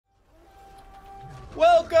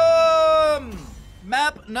Welcome!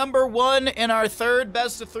 Map number 1 in our third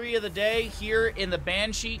best of 3 of the day here in the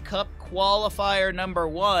Banshee Cup Qualifier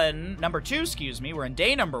number 2, excuse me. We're in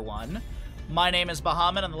day number 1. My name is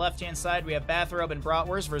Bahamut. On the left-hand side, we have Bathrobe and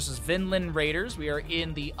Bratwurst versus Vinland Raiders. We are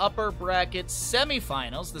in the upper bracket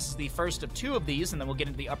semifinals. This is the first of 2 of these, and then we'll get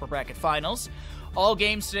into the upper bracket finals. All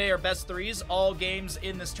games today are best 3s. All games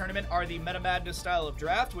in this tournament are the Meta Madness style of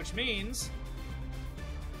draft, which means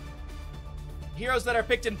heroes that are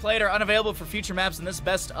picked and played are unavailable for future maps in this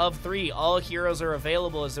best of 3. All heroes are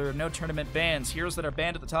available as there are no tournament bans. Heroes that are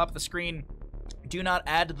banned at the top of the screen do not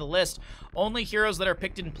add to the list. Only heroes that are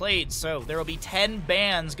picked and played. So there will be 10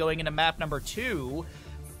 bans going into map number 2,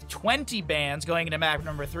 20 bans going into map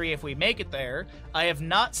number 3 if we make it there. I have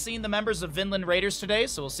not seen the members of Vinland Raiders today,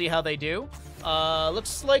 so we'll see how they do.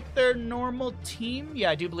 Looks like their normal team. Yeah,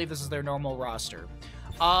 I do believe this is their normal roster.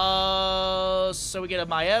 So we get a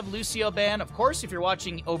Maev Lucio ban. Of course, if you're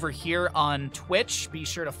watching over here on Twitch, be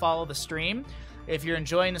sure to follow the stream. If you're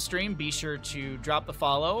enjoying the stream, be sure to drop a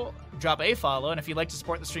follow. And if you'd like to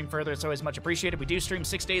support the stream further, it's always much appreciated. We do stream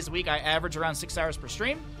 6 days a week. I average around 6 hours per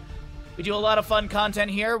stream. We do a lot of fun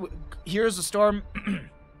content here. Here's the Storm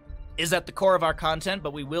is at the core of our content,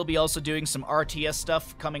 but we will be also doing some RTS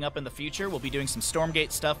stuff coming up in the future. We'll be doing some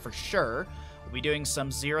Stormgate stuff for sure. We'll be doing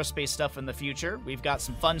some Zero Space stuff in the future. We've got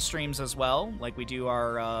some fun streams as well, like we do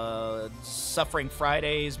our Suffering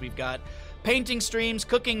Fridays. We've got painting streams,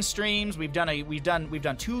 cooking streams. We've done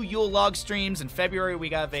 2 Yule log streams. In February, we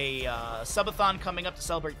have a subathon coming up to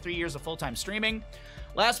celebrate 3 years of full-time streaming.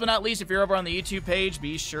 Last but not least, if you're over on the YouTube page,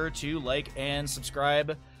 be sure to like and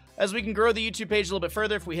subscribe, as we can grow the YouTube page a little bit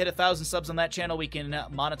further. If we hit 1,000 subs on that channel, we can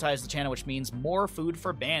monetize the channel, which means more food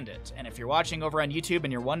for Bandit. And if you're watching over on YouTube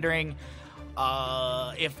and you're wondering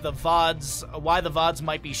if the VODs, why the VODs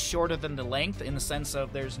might be shorter than the length, in the sense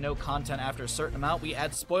of there's no content after a certain amount, we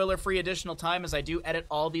add spoiler-free additional time, as I do edit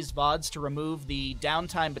all these VODs to remove the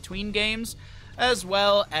downtime between games, as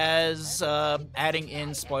well as adding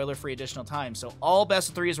in spoiler-free additional time. So all best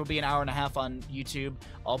of 3s will be an hour and a half on YouTube.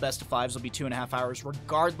 All best of 5s will be 2.5 hours,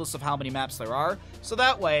 regardless of how many maps there are. So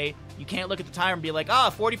that way, you can't look at the timer and be like,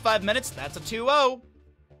 45 minutes, that's a 2-0.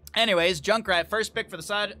 Anyways, Junkrat, first pick for the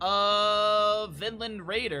side of Vinland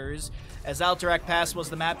Raiders, as Alterac Pass was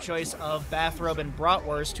the map choice of Bathrobe and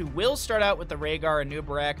Bratwurst, who will start out with the Rhaegar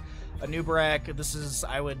Anubarak. Anubarak, this is,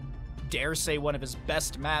 I would dare say, one of his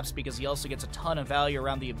best maps, because he also gets a ton of value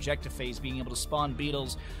around the objective phase, being able to spawn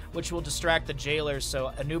beetles, which will distract the jailers,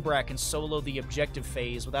 so Anubarak can solo the objective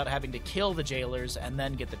phase without having to kill the jailers and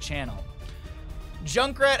then get the channel.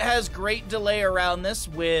 Junkrat has great delay around this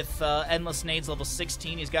with Endless Nades level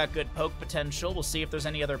 16. He's got good poke potential. We'll see if there's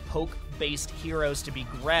any other poke-based heroes to be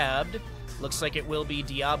grabbed. Looks like it will be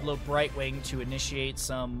Diablo Brightwing to initiate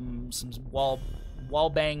some wall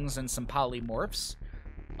bangs and some polymorphs.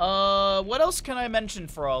 What else can I mention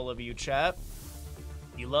for all of you, chat?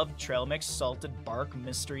 You love trail mix, salted bark,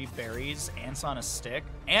 mystery berries, ants on a stick.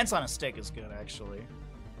 Ants on a stick is good, actually.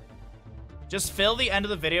 Just fill the end of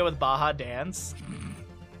the video with Baja Dance.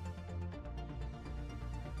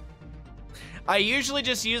 I usually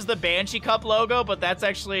just use the Banshee Cup logo, but that's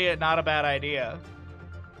actually not a bad idea.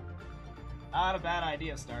 Not a bad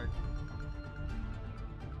idea, Stark.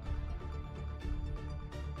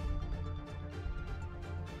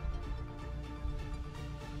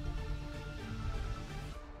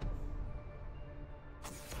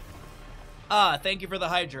 Thank you for the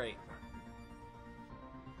hydrate.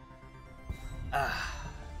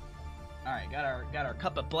 Alright, got our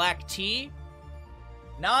cup of black tea.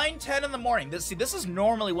 9:10 in the morning. This is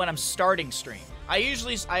normally when I'm starting stream.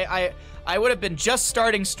 I would have been just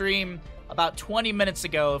starting stream about 20 minutes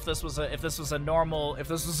ago if this was a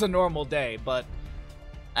normal day, but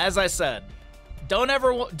as I said,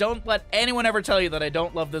 don't let anyone ever tell you that I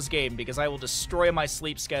don't love this game, because I will destroy my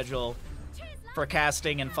sleep schedule for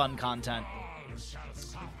casting and fun content.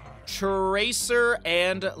 Tracer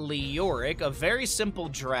and Leoric, a very simple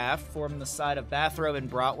draft from the side of Bathrobe and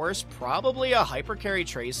Bratwurst. Probably a hypercarry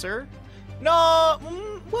Tracer. No,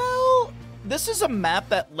 well, this is a map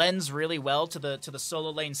that lends really well to the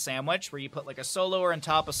solo lane sandwich, where you put like a soloer in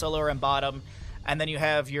top, a soloer in bottom, and then you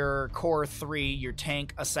have your core 3, your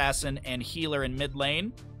tank, assassin, and healer in mid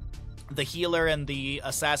lane. The healer and the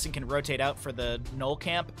assassin can rotate out for the null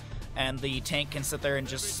camp, and the tank can sit there and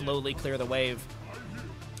just slowly clear the wave.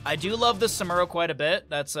 I do love this Samuro quite a bit.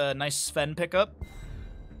 That's a nice Sven pickup.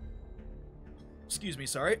 Excuse me,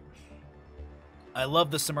 sorry. I love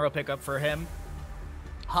the Samuro pickup for him.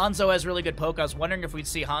 Hanzo has really good poke. I was wondering if we'd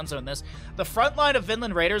see Hanzo in this. The front line of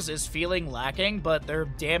Vinland Raiders is feeling lacking, but their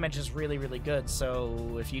damage is really, really good.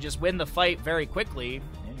 So if you just win the fight very quickly,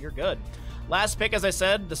 you're good. Last pick, as I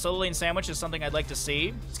said, the solo lane sandwich is something I'd like to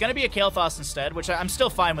see. It's going to be a Kael'thas instead, which I'm still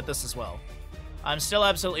fine with this as well. I'm still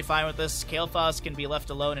absolutely fine with this. Kael'thas can be left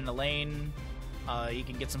alone in a lane. You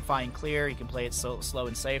can get some fine clear. You can play it slow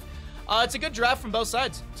and safe. It's a good draft from both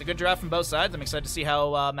sides. It's a good draft from both sides. I'm excited to see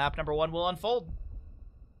how map number 1 will unfold.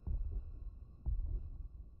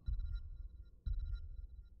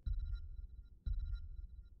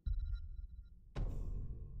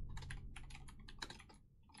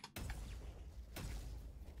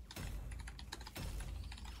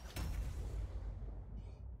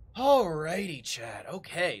 Alrighty, chat.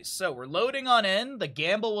 Okay, so we're loading on in. The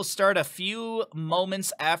gamble will start a few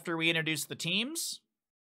moments after we introduce the teams.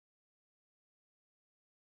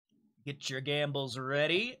 Get your gambles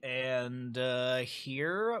ready, and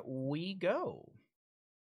here we go.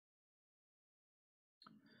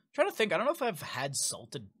 I'm trying to think. I don't know if I've had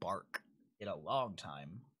salted bark in a long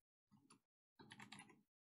time.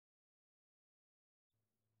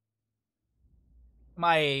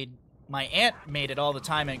 My aunt made it all the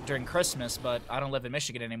time during Christmas, but I don't live in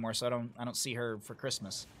Michigan anymore, so I don't see her for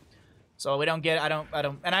Christmas. So we don't get, I don't,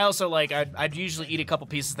 and I also like, I'd usually eat a couple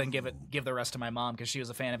pieces, then give the rest to my mom because she was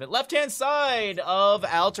a fan of it. Left-hand side of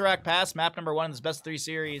Alterac Pass, map number 1 in this best of 3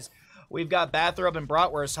 series. We've got Bathrobe and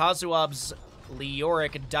Bratwurst, Hazuab's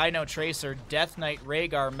Leoric, Dino Tracer, Death Knight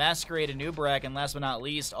Rhaegar, Masquerade and Nubarak, and last but not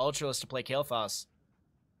least, Ultralist to play Kael'thas.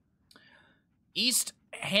 East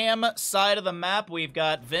Ham side of the map, we've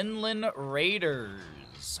got Vinland Raiders.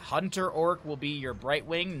 Hunter Orc will be your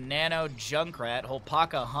Brightwing, Nano Junkrat,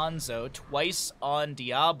 Holpaka Hanzo, twice on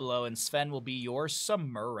Diablo, and Sven will be your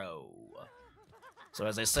Samuro. So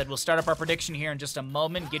as I said, we'll start up our prediction here in just a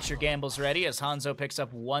moment. Get your gambles ready as Hanzo picks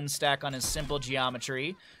up 1 stack on his simple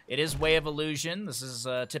geometry. It is Way of Illusion. This is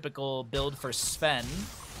a typical build for Sven.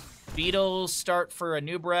 Beetle start for a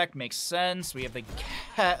Nubarak makes sense. We have the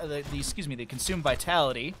Consume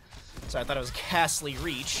Vitality. So I thought it was Ghastly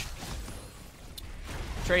Reach.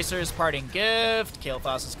 Tracer's Parting Gift.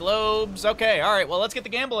 Kael'thas' Globes. Okay, alright, well, let's get the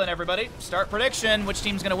gamble in, everybody. Start prediction. Which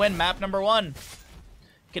team's gonna win map number 1?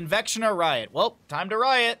 Convection or Riot? Well, time to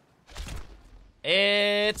Riot.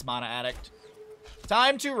 It's Mana Addict.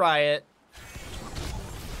 Time to Riot.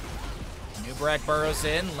 Nubarak burrows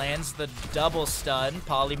in, lands the double stun.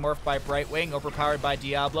 Polymorph by Brightwing, overpowered by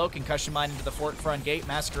Diablo. Concussion Mine into the fort front gate.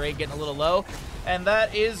 Masquerade getting a little low. And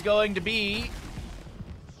that is going to be...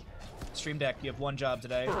 Stream Deck, you have 1 job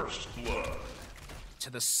today. First blood. To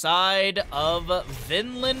the side of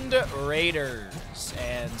Vinland Raiders.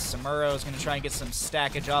 And Samuro is going to try and get some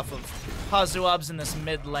stackage off of Hazuabs in this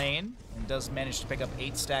mid lane. And does manage to pick up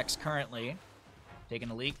 8 stacks currently. Taking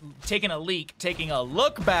a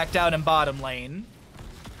look back down in bottom lane.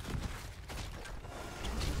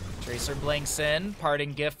 Tracer blinks in,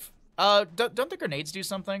 Parting Gift. Don't the grenades do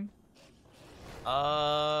something?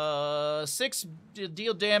 6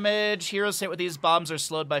 deal damage. Heroes hit with these bombs are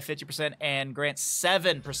slowed by 50% and grant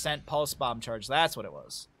 7% pulse bomb charge. That's what it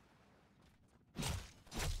was.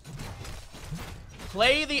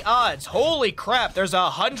 Play the odds. Holy crap, there's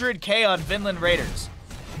 100k on Vinland Raiders.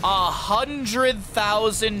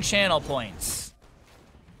 100,000 channel points.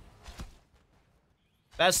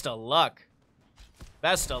 Best of luck.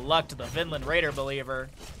 Best of luck to the Vinland Raider believer.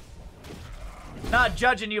 Not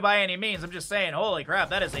judging you by any means. I'm just saying, holy crap,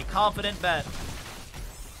 that is a confident bet.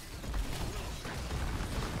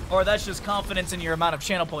 Or that's just confidence in your amount of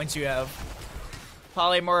channel points you have.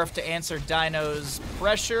 Polymorph to answer Dino's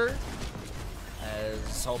pressure. As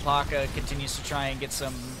Holpaka continues to try and get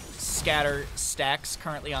some scatter stacks,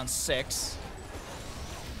 currently on 6.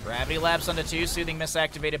 Gravity Lapse onto 2, Soothing Miss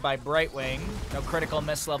activated by Brightwing. No critical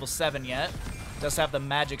miss level 7 yet. Does have the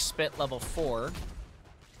Magic Spit level 4.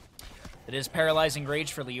 It is Paralyzing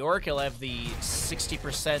Rage for Leoric. He'll have the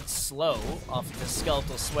 60% slow off of his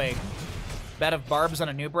Skeletal Swing. Bed of Barbs on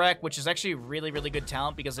a Nubarak, which is actually really, really good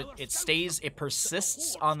talent because it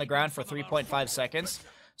persists on the ground for 3.5 seconds.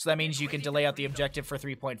 So that means you can delay out the objective for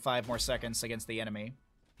 3.5 more seconds against the enemy.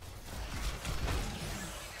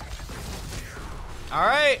 All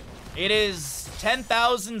right, it is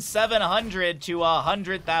 10,700 to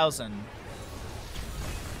 100,000.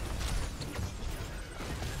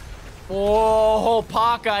 Oh,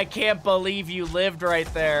 Holpaka, I can't believe you lived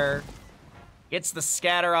right there. Gets the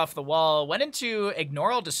scatter off the wall. Went into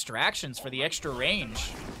Ignore All Distractions for the extra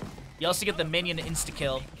range. You also get the minion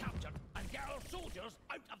insta-kill.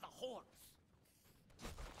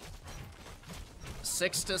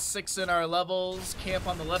 6 to 6 in our levels. Camp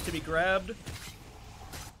on the left to be grabbed.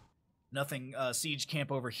 Nothing siege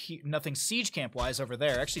camp over here. Nothing siege camp wise over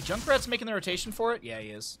there. Actually, Junkrat's making the rotation for it. Yeah, he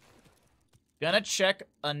is. Gonna check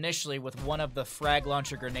initially with one of the frag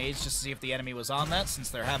launcher grenades just to see if the enemy was on that, since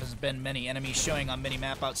there haven't been many enemies showing on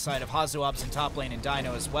minimap outside of Hazuab's in top lane and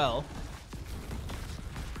Dino as well.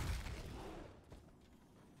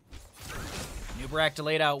 Nubrak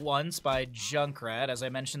delayed out once by Junkrat. As I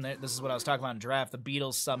mentioned, this is what I was talking about in draft. The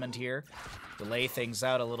Beetles summoned here. Delay things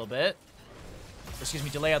out a little bit. Excuse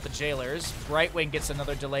me, delay out the Jailers. Brightwing gets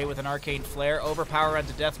another delay with an Arcane Flare. Overpower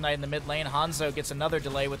onto Death Knight in the mid lane. Hanzo gets another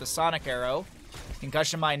delay with a Sonic Arrow.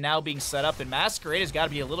 Concussion Mine now being set up, and Masquerade has got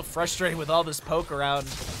to be a little frustrated with all this poke around.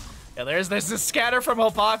 Yeah, there's this scatter from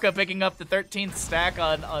Hopaka picking up the 13th stack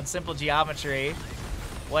on Simple Geometry.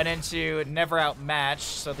 Went into Never Outmatched,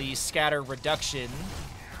 so the scatter reduction.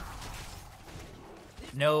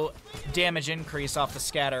 No damage increase off the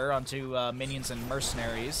scatter onto minions and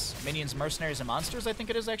mercenaries. Minions, mercenaries, and monsters, I think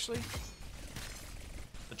it is, actually.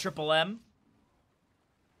 The Triple M.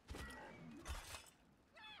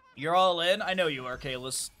 You're all in? I know you are,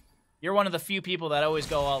 Kalis. You're one of the few people that always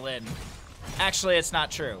go all in. Actually, it's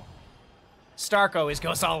not true. Stark always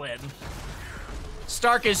goes all in.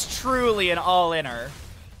 Stark is truly an all-inner.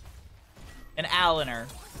 An all-inner.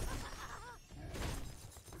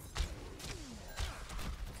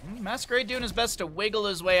 Masquerade doing his best to wiggle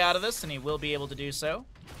his way out of this, and he will be able to do so.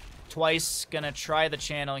 Twice gonna try the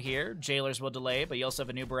channel here. Jailers will delay, but you also have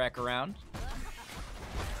a Nubarak around.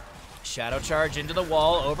 Shadow Charge into the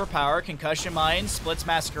wall, overpower, Concussion Mine, splits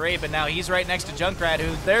Masquerade, but now he's right next to Junkrat,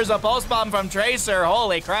 who, there's a Pulse Bomb from Tracer,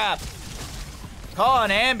 holy crap. Call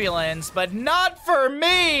an ambulance, but not for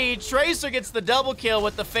me! Tracer gets the double kill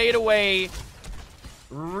with the fadeaway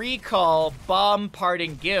Recall Bomb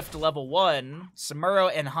Parting Gift level 1.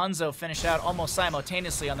 Samuro and Hanzo finish out almost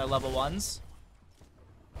simultaneously on their level 1s.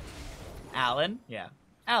 Alan? Yeah.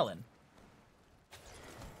 Alan.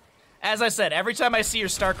 As I said, every time I see your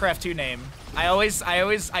StarCraft 2 name, I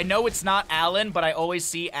know it's not Alan, but I always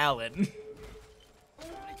see Alan.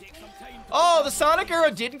 Oh, the Sonic Arrow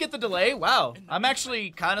didn't get the delay? Wow. I'm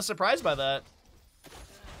actually kind of surprised by that.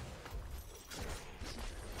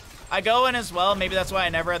 I go in as well. Maybe that's why I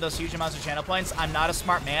never had those huge amounts of channel points. I'm not a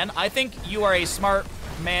smart man. I think you are a smart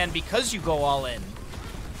man because you go all in.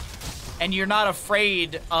 And you're not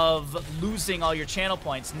afraid of losing all your channel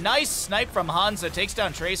points. Nice snipe from Hanzo. Takes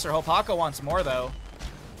down Tracer. Hopaka wants more, though.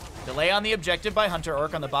 Delay on the objective by Hunter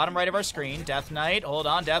Orc on the bottom right of our screen. Death Knight. Hold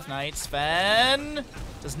on, Death Knight. Sven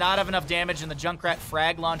does not have enough damage, and the Junkrat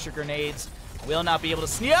frag launcher grenades will not be able to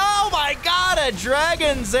sneak. Oh my god, a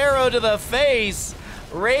Dragon's Arrow to the face.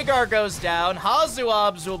 Rhaegar goes down.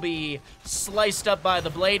 Hazuabs will be sliced up by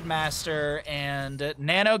the Blade Master, and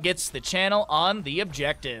Nano gets the channel on the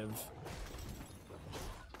objective.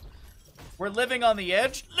 We're living on the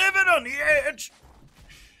edge. Living on the edge!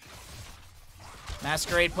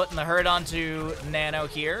 Masquerade putting the hurt onto Nano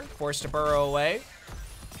here. Forced to burrow away.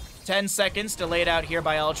 10 seconds delayed out here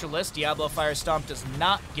by Ultralisk. Diablo Fire Stomp does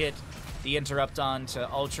not get the interrupt on to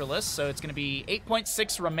Ultralisk, so it's going to be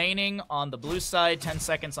 8.6 remaining on the blue side, 10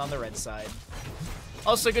 seconds on the red side.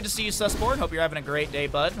 Also, good to see you, Susborn. Hope you're having a great day,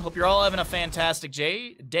 bud. Hope you're all having a fantastic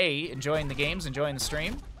day, enjoying the games, enjoying the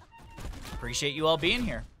stream. Appreciate you all being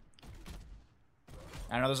here.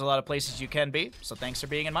 I know there's a lot of places you can be, so thanks for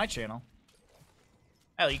being in my channel.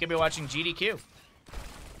 Hell, you could be watching GDQ.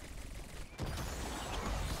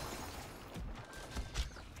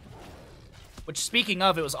 Which, speaking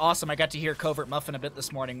of, it was awesome. I got to hear Covert Muffin a bit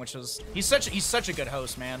this morning, which was... He's such a good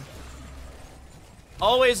host, man.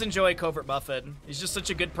 Always enjoy Covert Muffin. He's just such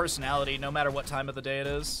a good personality, no matter what time of the day it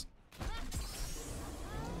is.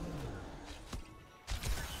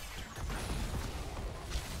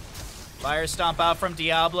 Fire Stomp out from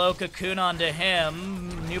Diablo. Cocoon onto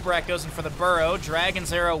him. Nubrak goes in for the burrow.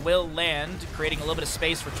 Dragon's Arrow will land, creating a little bit of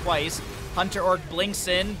space for Twice. Hunter Orc blinks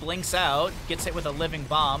in, blinks out, gets hit with a living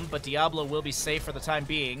bomb, but Diablo will be safe for the time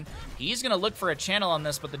being. He's going to look for a channel on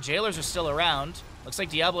this, but the Jailers are still around. Looks like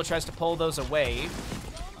Diablo tries to pull those away.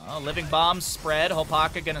 Living bomb spread.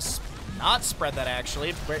 Hopaka going to not spread that,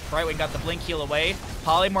 actually. Brightwing got the blink heal away.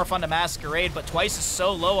 Polymorph onto Masquerade, but Twice is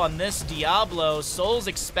so low on this Diablo. Soul's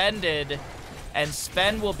expended, and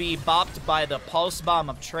Sven will be bopped by the Pulse Bomb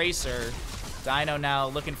of Tracer. Dino now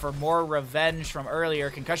looking for more revenge from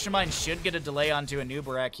earlier. Concussion Mine should get a delay onto a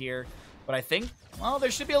Nubarak here, but I think, well,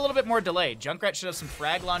 there should be a little bit more delay. Junkrat should have some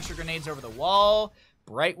frag launcher grenades over the wall.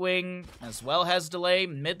 Brightwing as well has delay.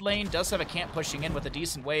 Mid lane does have a camp pushing in with a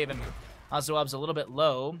decent wave, and Hazuab's a little bit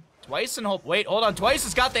low. Twice and Hope. Wait, hold on. Twice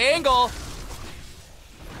has got the angle,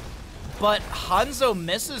 but Hanzo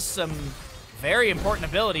misses some very important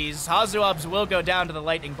abilities. Hazuabs will go down to the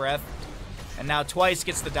Lightning Breath. And now Twice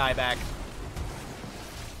gets the dieback.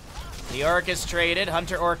 The Orc is traded.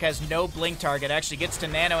 Hunter Orc has no blink target. Actually gets to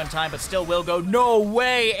Nano in time, but still will go. No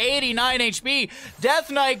way! 89 HP.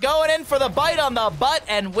 Death Knight going in for the bite on the butt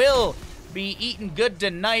and will be eaten good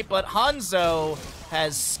tonight. But Hanzo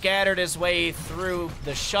has scattered his way through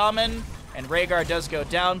the Shaman. And Rhaegar does go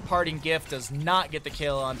down. Parting Gift does not get the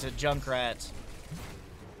kill onto Junkrat.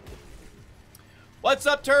 What's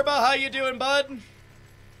up, Turbo? How you doing, bud?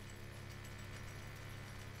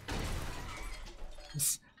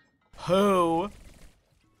 Who?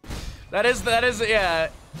 That is, yeah.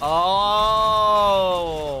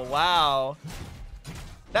 Oh, wow.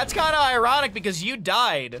 That's kind of ironic because you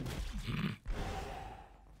died.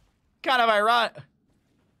 Kind of ironic.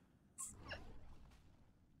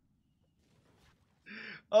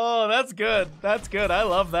 Oh, that's good. That's good. I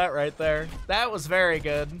love that right there. That was very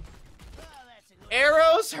good.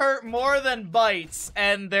 Arrows hurt more than bites,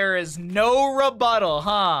 and there is no rebuttal,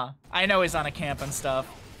 huh? I know he's on a camp and stuff.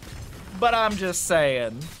 But I'm just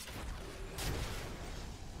saying.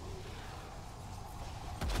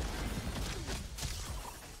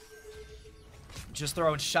 Just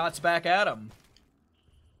throwing shots back at him.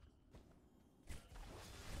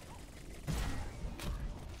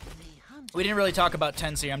 We didn't really talk about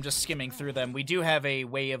Tensei. I'm just skimming through them. We do have a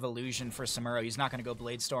Way of Illusion for Samuro. He's not going to go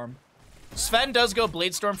Blade Storm. Sven does go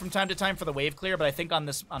Blade Storm from time to time for the wave clear, but I think on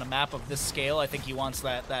a map of this scale, I think he wants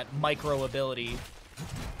that micro ability.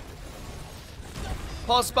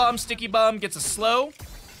 Pulse Bomb, Sticky Bomb, gets a slow.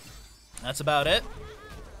 That's about it.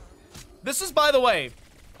 This is, by the way,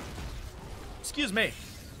 excuse me,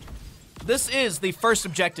 this is the first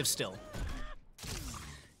objective still.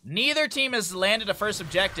 Neither team has landed a first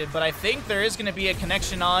objective, but I think there is going to be a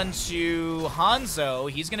connection on to Hanzo.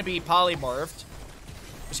 He's going to be polymorphed.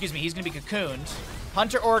 Excuse me, he's going to be cocooned.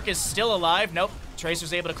 Hunter Orc is still alive. Nope.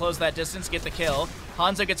 Tracer's able to close that distance, get the kill.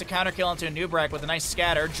 Hanzo gets a counter kill onto a Nubrak with a nice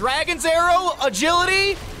scatter. Dragon's Arrow,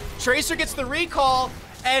 agility. Tracer gets the recall,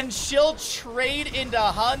 and she'll trade into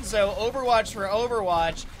Hanzo, Overwatch for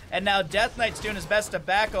Overwatch. And now Death Knight's doing his best to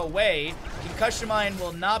back away. Concussion Mine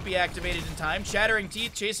will not be activated in time. Shattering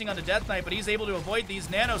Teeth chasing onto Death Knight, but he's able to avoid these.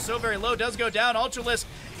 Nano so very low, does go down. Ultralisk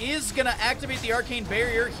is going to activate the Arcane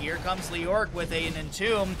Barrier. Here comes Leoric with an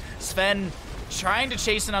Entomb. Sven trying to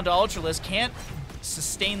chase in onto Ultralisk. Can't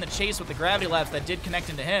sustain the chase with the Gravity Labs that did connect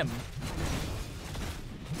into him.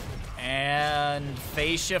 And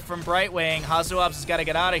phase shift from Brightwing. Hazuabs has got to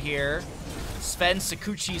get out of here. Sven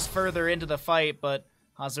Sakuchi's further into the fight, but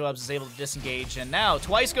Hazuabs is able to disengage, and now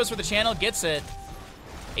Twice goes for the channel, gets it.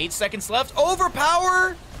 8 seconds left.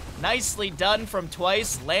 Overpower! Nicely done from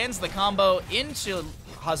Twice. Lands the combo into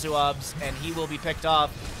Hazuabs, and he will be picked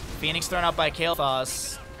off. Phoenix thrown out by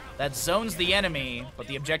Kael'thas. That zones the enemy, but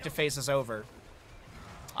the objective phase is over.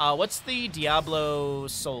 What's the Diablo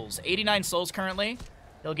souls? 89 souls currently.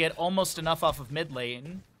 He'll get almost enough off of mid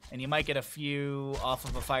lane. And you might get a few off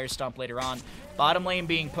of a Fire Stomp later on. Bottom lane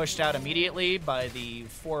being pushed out immediately by the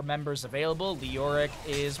 4 members available. Leoric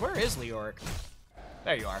is... Where is Leoric?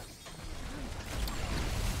 There you are.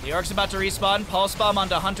 Leoric's about to respawn. Pulse Bomb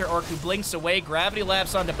onto Hunter Orc, who blinks away. Gravity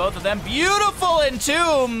Lapse onto both of them. Beautiful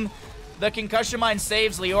Entomb! The Concussion Mine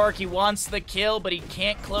saves Leoric. He wants the kill, but he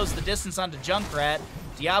can't close the distance onto Junkrat.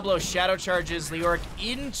 Diablo Shadow charges Leoric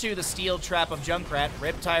into the steel trap of Junkrat.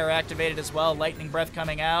 Riptire activated as well. Lightning Breath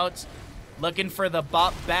coming out. Looking for the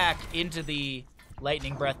bop back into the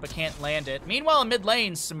Lightning Breath, but can't land it. Meanwhile, in mid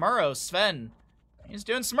lane, Samuro, Sven. He's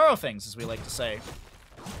doing Samuro things, as we like to say.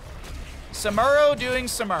 Samuro doing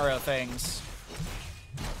Samuro things.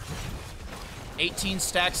 18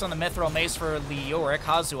 stacks on the Mithril Mace for Leoric.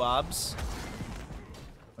 Hazuabs.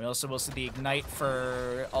 We also will see the Ignite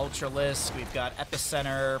for Ultralisk. We've got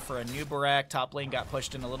Epicenter for a Nubarak. Top lane got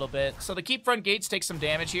pushed in a little bit. So the keep front gates take some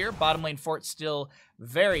damage here. Bottom lane fort still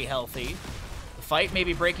very healthy. The fight may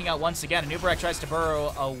be breaking out once again. Nubarak tries to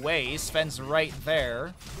burrow away. Sven's right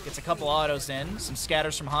there. Gets a couple autos in. Some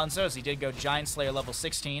scatters from Hanzo as he did go Giant Slayer level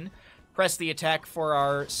 16. Press the attack for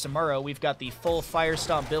our Samuro. We've got the full Fire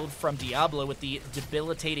Stomp build from Diablo with the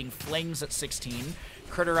debilitating Flames at 16.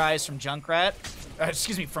 Critterize from Junkrat.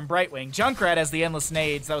 Excuse me, from Brightwing. Junkrat has the Endless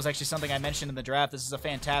Nades. That was actually something I mentioned in the draft. This is a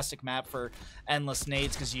fantastic map for Endless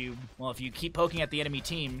Nades because you, well, if you keep poking at the enemy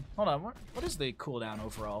team... Hold on, what is the cooldown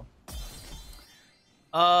overall?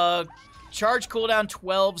 Charge cooldown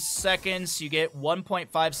 12 seconds. You get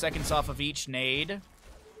 1.5 seconds off of each nade.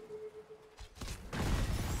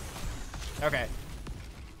 Okay.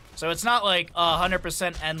 So it's not like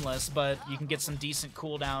 100% endless, but you can get some decent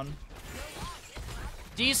cooldown.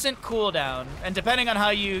 Decent cooldown, and depending on how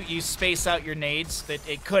you space out your nades, that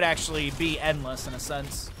it could actually be endless in a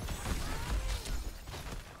sense.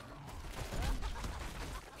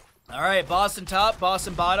 All right, boss and top, boss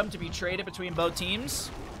and bottom to be traded between both teams.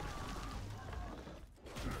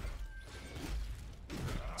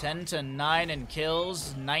 10 to 9 in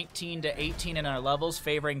kills, 19 to 18 in our levels,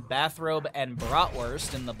 favoring Bathrobe and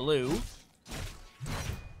Bratwurst in the blue.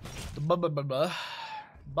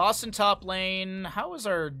 Boss and top lane, how is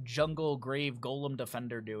our Jungle Grave Golem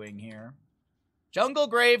defender doing here? Jungle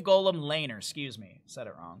Grave Golem laner, excuse me, said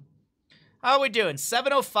it wrong. How are we doing?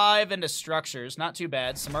 705 into structures, not too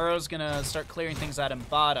bad. Samuro's gonna start clearing things out in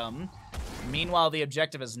bottom. Meanwhile, the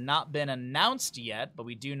objective has not been announced yet, but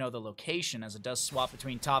we do know the location as it does swap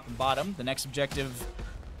between top and bottom. The next objective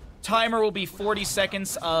timer will be 40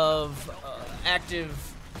 seconds of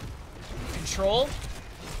active control.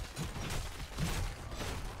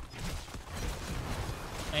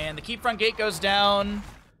 And the keep front gate goes down.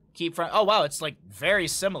 Keep front, oh wow, it's like very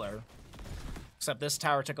similar. Except this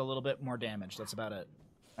tower took a little bit more damage. That's about it.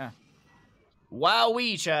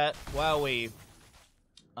 Wowee, chat. Wowee.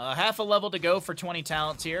 Half a level to go for 20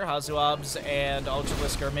 talents here. Hazuabs and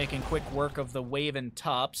Ultralisk are making quick work of the wave and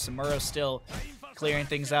top. Samuro still clearing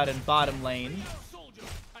things out in bottom lane.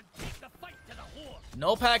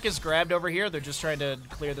 Nullpack is grabbed over here. They're just trying to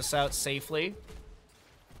clear this out safely.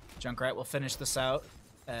 Junkrat will finish this out.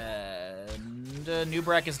 And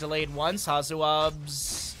Nubrak is delayed once.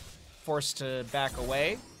 Hazuabs forced to back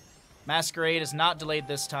away. Masquerade is not delayed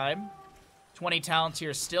this time. 20 talents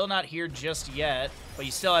here, still not here just yet, but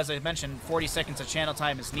you still, as I mentioned, 40 seconds of channel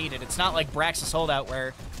time is needed. It's not like Brax's Holdout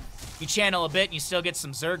where you channel a bit and you still get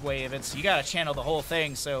some Zerg wave. You gotta channel the whole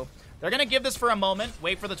thing, so they're gonna give this for a moment,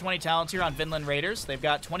 wait for the 20 talents here on Vinland Raiders. They've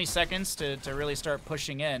got 20 seconds to really start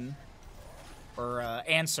pushing in, or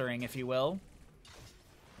answering, if you will.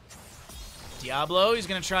 Diablo, he's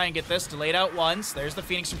gonna try and get this delayed out once. There's the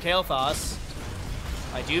Phoenix from Kael'thas.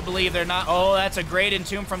 I do believe they're not... Oh, that's a great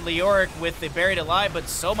entomb from Leoric with the Buried Alive, but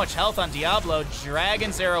so much health on Diablo.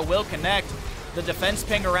 Dragon's Arrow will connect. The defense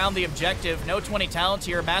ping around the objective. No 20 talents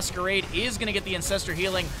here. Masquerade is going to get the Ancestor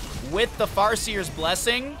healing with the Farseer's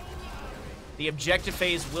Blessing. The objective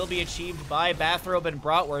phase will be achieved by Bathrobe and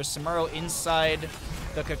Bratwurst. Samuro inside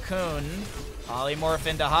the cocoon. Polymorph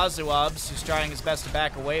into Hazuabs, who's trying his best to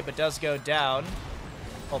back away, but does go down.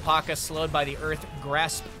 Alpaca slowed by the Earth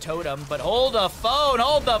Grasp Totem, but hold the phone,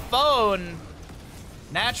 hold the phone!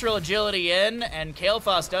 Natural agility in, and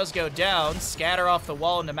Kael'thas does go down. Scatter off the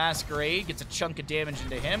wall into Masquerade, gets a chunk of damage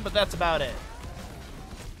into him, but that's about it.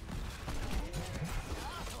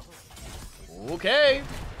 Okay.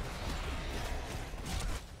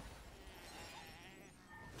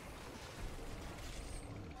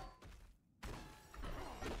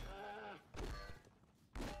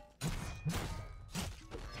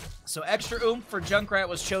 So extra oomph for Junkrat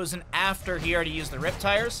was chosen after he already used the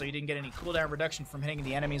Riptire, so he didn't get any cooldown reduction from hitting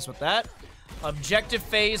the enemies with that. Objective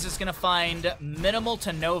phase is going to find minimal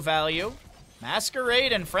to no value.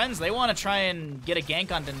 Masquerade and friends, they want to try and get a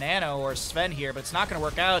gank onto Nano or Sven here, but it's not going to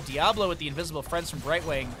work out. Diablo with the Invisible Friends from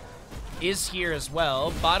Brightwing is here as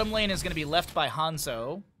well. Bottom lane is going to be left by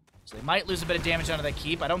Hanzo, so they might lose a bit of damage onto that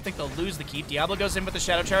keep. I don't think they'll lose the keep. Diablo goes in with the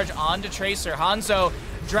Shadow Charge onto Tracer. Hanzo,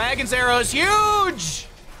 Dragon's Arrow is huge!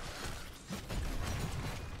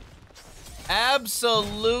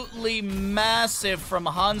 Absolutely massive from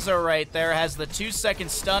Hanzo right there. Has the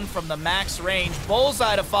 2-second stun from the max range.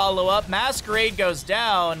 Bullseye to follow up. Masquerade goes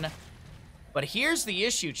down. But here's the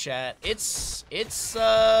issue, chat. It's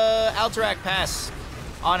Alterac Pass.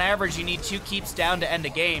 On average, you need 2 keeps down to end a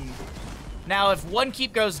game. Now, if 1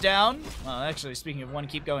 keep goes down... Well, actually, speaking of 1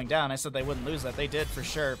 keep going down, I said they wouldn't lose that. They did, for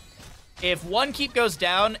sure. If 1 keep goes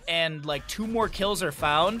down and, like, 2 more kills are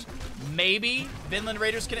found, maybe Vinland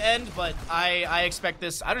Raiders can end, but I expect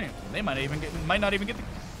this... I don't even... They might not even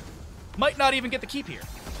get the keep here.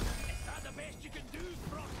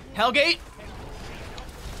 Hellgate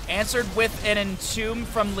answered with an Entomb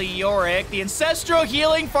from Leoric. The Ancestral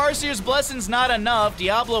Healing, Farseer's Blessing's not enough.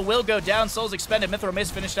 Diablo will go down. Souls expended. Mithril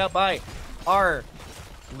Mist finished out by our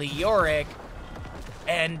Leoric.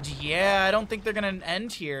 And yeah, I don't think they're going to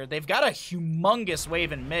end here. They've got a humongous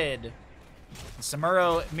wave in mid.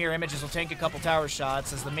 Samuro Mirror Images will tank a couple tower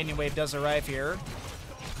shots as the minion wave does arrive here.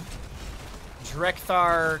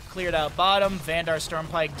 Drekthar cleared out bottom. Vandar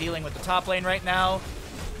Stormpike dealing with the top lane right now.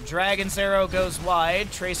 Dragon's Arrow goes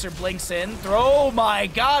wide. Tracer blinks in. Oh my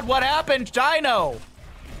god, what happened, Dino?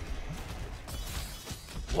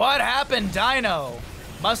 What happened, Dino?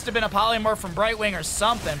 Must have been a polymorph from Brightwing or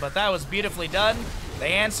something, but that was beautifully done.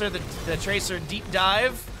 They answer the Tracer deep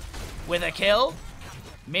dive with a kill.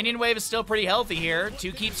 Minion wave is still pretty healthy here.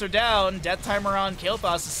 2 keeps are down. Death timer on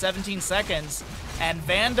Kael'thas is 17 seconds. And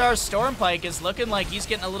Vandar Stormpike is looking like he's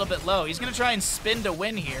getting a little bit low. He's going to try and spin to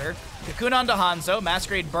win here. Cocoon onto Hanzo.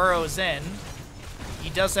 Masquerade burrows in.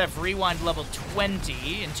 He does have Rewind level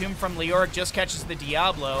 20. Entomb from Leoric just catches the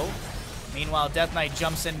Diablo. Meanwhile, Death Knight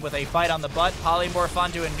jumps in with a bite on the butt. Polymorph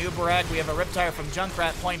onto a Nubarak. We have a Riptire from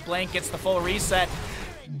Junkrat. Point blank gets the full reset.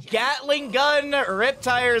 Gatling Gun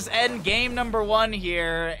Riptires end game number 1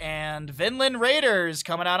 here. And Vinland Raiders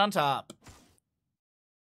coming out on top.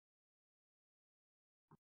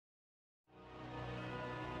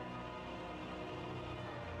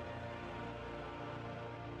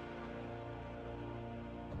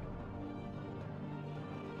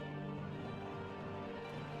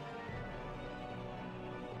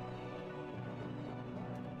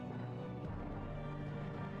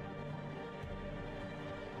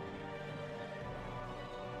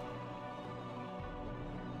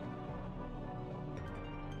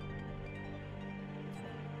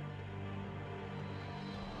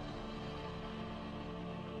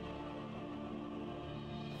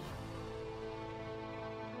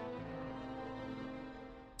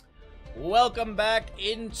 Welcome back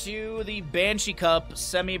into the Banshee Cup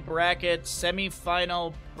semi-final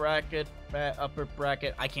bracket, upper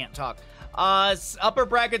bracket. I can't talk. Upper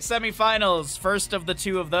bracket semifinals. First of the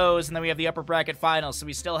 2 of those, and then we have the upper bracket finals. So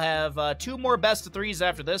we still have 2 more best of 3s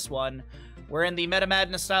after this one. We're in the Meta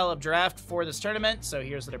Madness style of draft for this tournament. So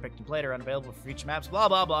here's that are picked and played are unavailable for future maps. Blah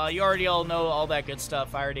blah blah. You already all know all that good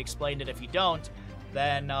stuff. I already explained it. If you don't,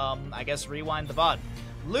 then I guess rewind the VOD.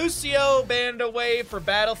 Lucio banned away for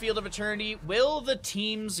Battlefield of Eternity. Will the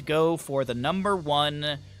teams go for the number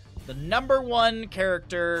one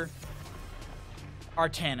character,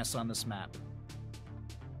 Artanis, on this map?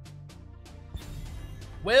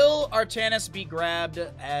 Will Artanis be grabbed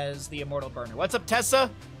as the Immortal Burner? What's up,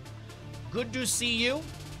 Tessa? Good to see you.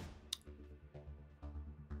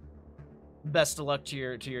 Best of luck to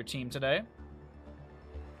your team today.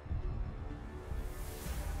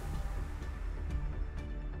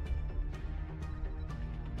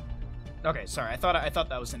 Okay, sorry. I thought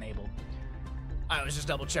that was enabled. I was just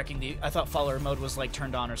double checking I thought follower mode was like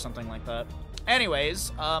turned on or something like that.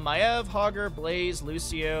 Anyways, I have Hogger, Blaze,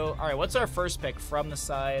 Lucio. All right, what's our first pick from the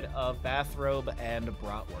side of Bathrobe and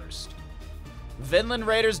Bratwurst? Vinland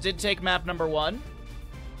Raiders did take map number 1.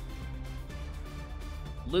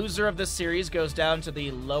 Loser of this series goes down to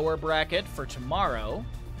the lower bracket for tomorrow.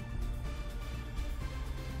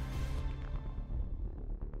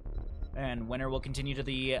 And winner will continue to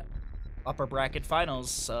the upper bracket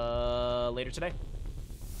finals later today.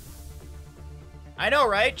 I know,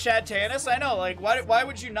 right? Chad Tanis? I know, like, why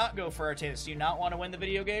would you not go for Artanis? Do you not want to win the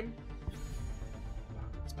video game?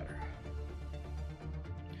 That's better.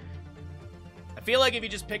 I feel like if you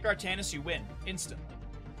just pick Artanis, you win. Instantly.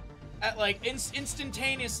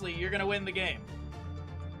 Instantaneously, you're gonna win the game.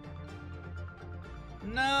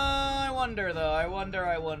 No, I wonder, though. I wonder.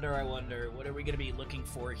 What are we gonna be looking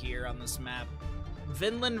for here on this map?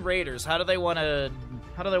 Vinland Raiders, how do they want to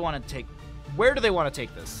take, where do they want to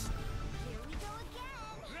take this?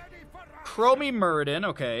 Chromie Muradin,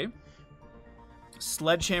 okay.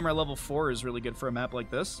 Sledgehammer level 4 is really good for a map like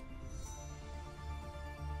this.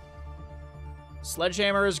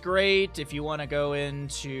 Sledgehammer is great if you want to go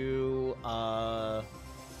into 300%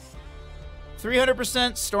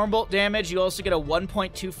 Stormbolt damage. You also get a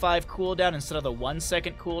 1.25 cooldown instead of the 1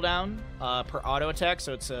 second cooldown per auto attack,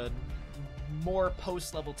 so it's a more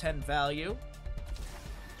post-level 10 value.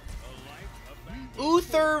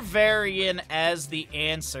 Uther Varian as the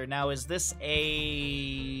answer. Now, is this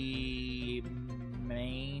a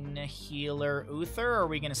main healer Uther, or are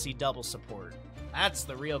we going to see double support? That's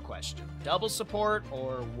the real question. Double support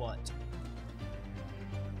or what?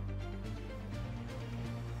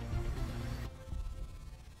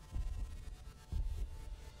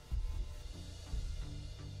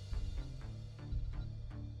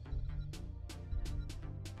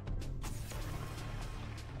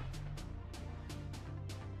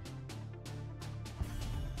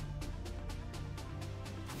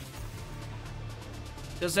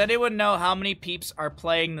 Does anyone know how many peeps are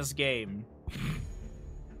playing this game?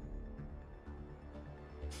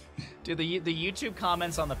 Dude, the YouTube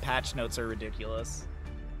comments on the patch notes are ridiculous.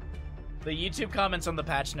 The YouTube comments on the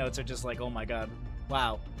patch notes are just like, oh my god.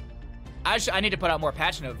 Wow. I need to put out more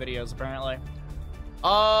patch note videos, apparently.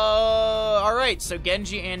 Alright, so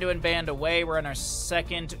Genji, Anduin banned away. We're in our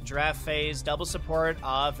second draft phase. Double support,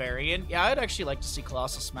 Variant. Yeah, I'd actually like to see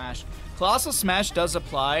Colossal Smash. Colossal Smash does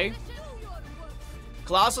apply.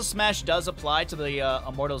 Colossal Smash does apply to the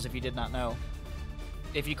Immortals, if you did not know.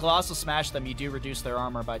 If you Colossal Smash them, you do reduce their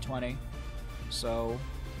armor by 20. So,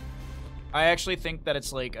 I actually think that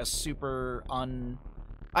it's like a super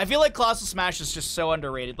I feel like Colossal Smash is just so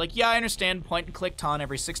underrated. Like, yeah, I understand point and click taunt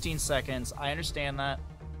every 16 seconds. I understand that.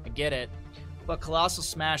 I get it. But Colossal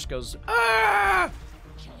Smash goes, ah!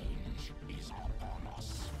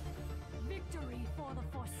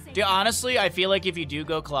 Dude, honestly, I feel like if you do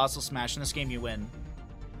go Colossal Smash in this game, you win.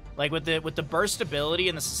 Like, with the burst ability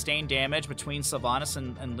and the sustained damage between Sylvanas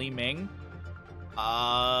and Li Ming,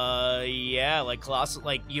 yeah, like Colossal,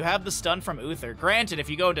 like you have the stun from Uther. Granted, if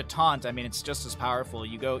you go into taunt, I mean it's just as powerful.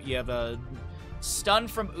 You have a stun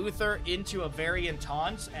from Uther into a variant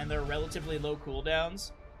taunt, and they're relatively low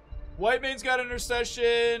cooldowns. Whitemane's got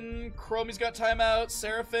Intercession, Chromie's got Timeout,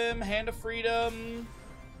 Seraphim, Hand of Freedom,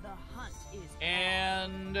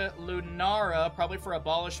 and Lunara probably for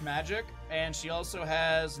Abolish Magic, and she also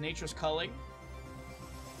has Nature's Culling,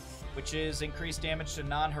 which is increased damage to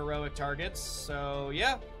non-heroic targets. So,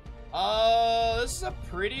 yeah. This is a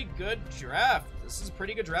pretty good draft. This is a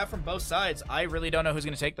pretty good draft from both sides. I really don't know who's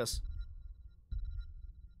going to take this.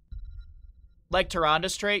 Like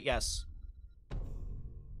Tyranda's trait? Yes.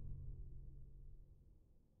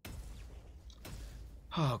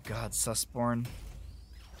 Oh, God, Sussborn.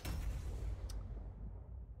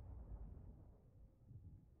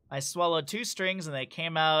 I swallowed 2 strings and they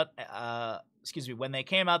came out, excuse me, when they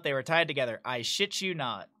came out, they were tied together. I shit you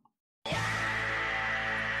not. All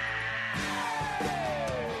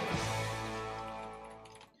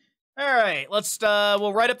right, let's,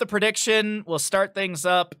 we'll write up the prediction. We'll start things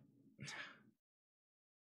up.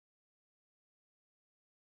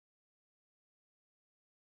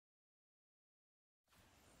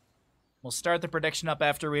 We'll start the prediction up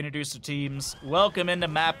after we introduce the teams. Welcome into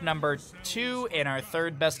map number 2 in our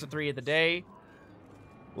third best of 3 of the day.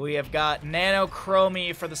 We have got Nano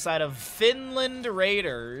Chromie for the side of Vinland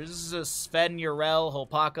Raiders. Sven Urel,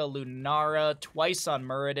 Holpaka, Lunara, twice on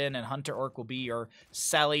Muradin, and Hunter Orc will be your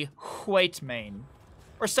Sally Whitemane.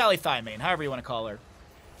 Or Sally Thighmane, however you want to call her.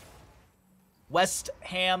 West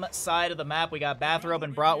Ham side of the map, we got Bathrobe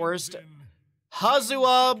and Bratwurst.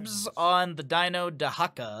 Hazuabs on the Dino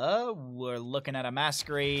Dahaka. We're looking at a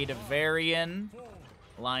Masquerade Varian.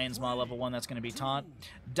 Lion's Maw level 1, that's going to be Taunt.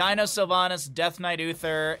 Dino Sylvanas, Death Knight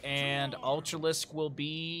Uther, and Ultralisk will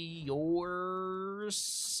be your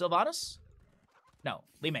Sylvanas? No,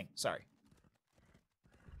 Li Ming, sorry.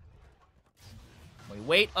 We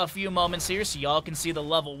wait a few moments here so y'all can see the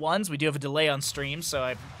level 1s. We do have a delay on stream, so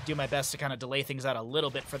I do my best to kind of delay things out a little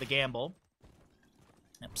bit for the gamble.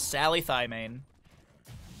 Yep, Sally Thighmane.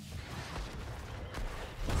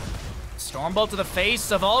 Stormbolt to the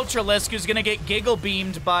face of Ultralisk, who's gonna get giggle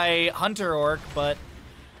beamed by Hunter Orc, but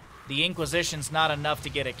the Inquisition's not enough to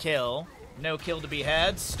get a kill. No kill to be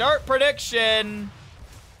had. Start prediction!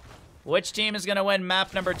 Which team is gonna win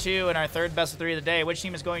map number 2 in our third best of 3 of the day? Which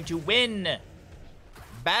team is going to win?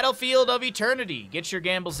 Battlefield of Eternity. Get your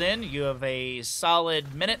gambles in. You have a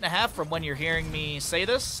solid minute and a half from when you're hearing me say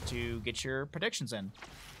this to get your predictions in.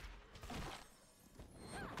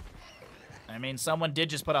 I mean, someone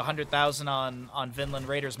did just put 100,000 on Vinland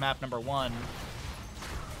Raiders map number 1.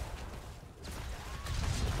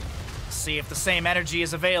 See if the same energy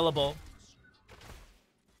is available.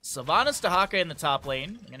 Sylvanas Dahaka in the top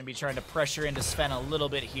lane. I'm going to be trying to pressure into Sven a little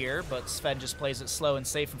bit here, but Sven just plays it slow and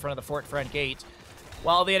safe in front of the fort front gate.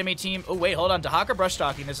 While the enemy team... Oh, wait, hold on. Dahaka brush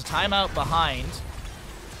talking. There's a timeout behind.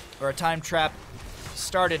 Or a time trap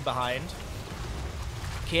started behind.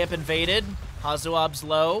 Camp invaded. Hazuab's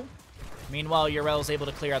low. Meanwhile, Urel's able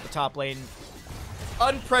to clear out the top lane.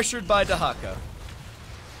 Unpressured by Dahaka.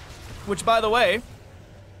 Which, by the way,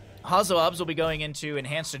 Hazuab's will be going into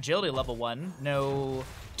Enhanced Agility level 1. No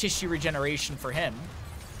tissue regeneration for him.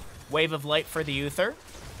 Wave of Light for the Uther.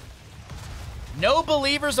 No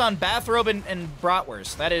believers on Bathrobe and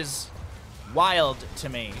Bratwurst. That is wild to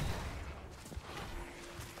me.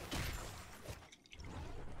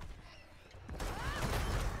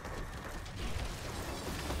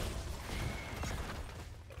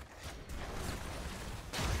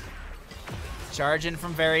 Charge in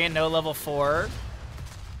from Varian, no level 4.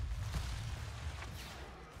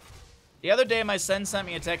 The other day, my son sent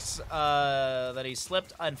me a text that he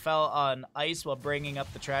slipped and fell on ice while bringing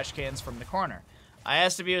up the trash cans from the corner. I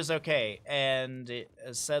asked if he was okay, and it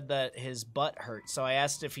said that his butt hurt, so I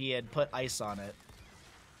asked if he had put ice on it.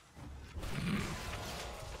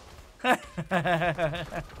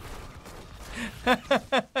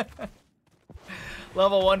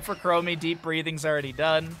 Level 1 for Chromie, Deep Breathing's already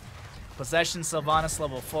done. Possession Sylvanas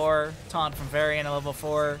level 4, Taunt from Varian at level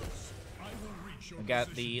 4. We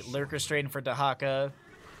got the Lurker Strain for Dahaka.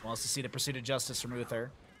 Wants to see the Pursuit of Justice from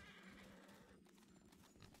Uther.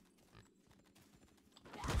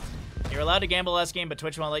 You're allowed to gamble last game, but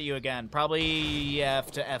Twitch won't let you again. Probably you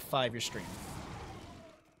have to F5 your stream.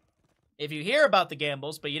 If you hear about the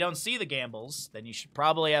gambles, but you don't see the gambles, then you should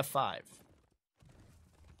probably F5.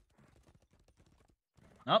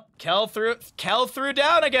 Oh, Kel threw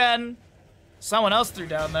down again. Someone else threw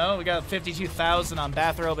down, though. We got 52,000 on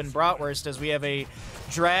Bathrobe and Bratwurst as we have a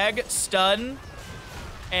drag, stun,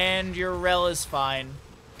 and Urel is fine.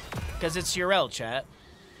 Because it's Urel, chat.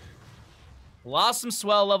 Lost some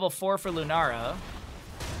swell, level 4 for Lunara.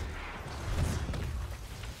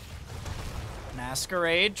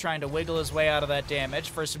 Masquerade trying to wiggle his way out of that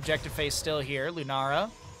damage. First objective phase still here.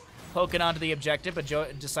 Lunara poking onto the objective, but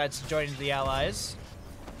decides to join into the allies.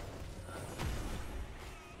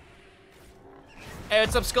 Hey,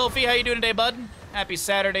 what's up, Skullfy? How you doing today, bud? Happy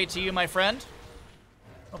Saturday to you, my friend.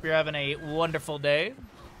 Hope you're having a wonderful day.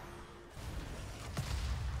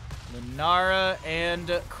 Lunara and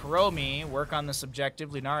Chromie work on this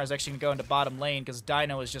objective. Lunara is actually going to go into bottom lane because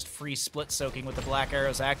Dino is just free split soaking with the Black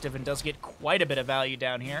Arrows active and does get quite a bit of value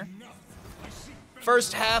down here.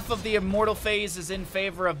 First half of the Immortal phase is in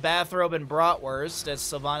favor of Bathrobe and Bratwurst as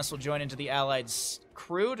Sylvanas will join into the allied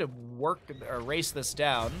crew to work or race this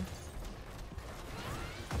down.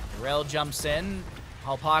 Rel jumps in.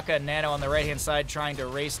 Alpaca and Nano on the right-hand side trying to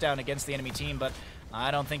race down against the enemy team, but I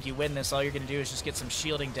don't think you win this. All you're going to do is just get some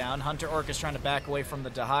shielding down. Hunter Orc is trying to back away from the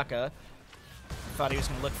Dahaka. Thought he was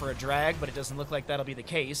going to look for a drag, but it doesn't look like that'll be the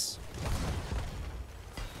case.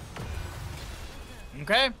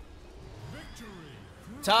 Okay.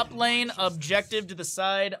 Top lane objective to the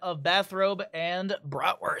side of Bathrobe and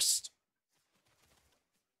Bratwurst.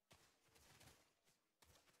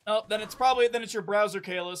 Oh, then it's your browser,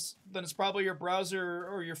 Kalis. Then it's probably your browser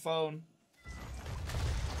or your phone.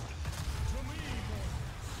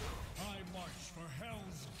 I march for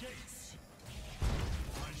Hell's Gates.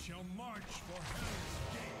 I shall march for Hell's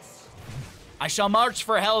Gates. I shall march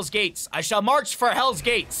for Hell's Gates. I shall march for Hell's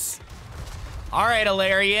Gates. All right,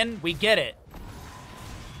 Alarian, we get it.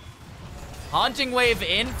 Haunting Wave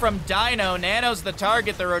in from Dino. Nano's the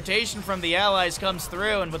target. The rotation from the allies comes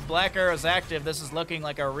through, and with Black Arrows active, this is looking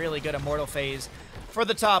like a really good Immortal phase for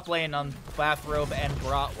the top lane on Bathrobe and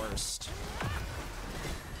Bratwurst.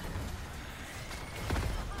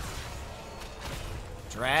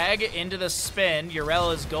 Drag into the spin.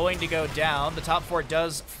 Urel is going to go down. The top 4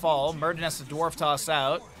 does fall. Murden has to Dwarf Toss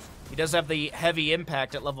out. He does have the heavy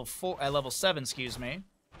impact at level 7, excuse me.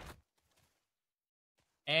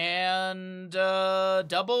 And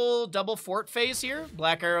double fort phase here.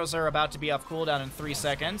 Black Arrows are about to be off cooldown in 3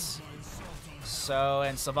 seconds. So,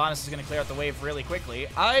 and Sylvanas is going to clear out the wave really quickly.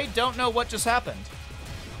 I don't know what just happened.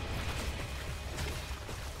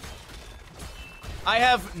 I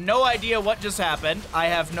have no idea what just happened. I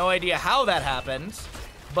have no idea how that happened,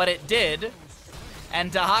 but it did.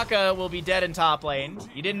 And Dahaka will be dead in top lane.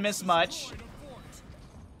 You didn't miss much.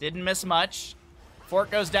 Didn't miss much.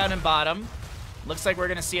 Fort goes down in bottom. Looks like we're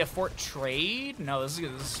going to see a fort trade. No, this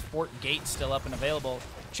is fort gate still up and available.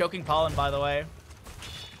 Choking Pollen, by the way.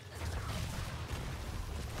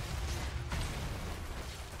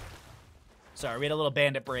 Sorry, we had a little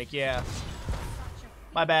bandit break, yeah.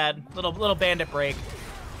 My bad. Little bandit break.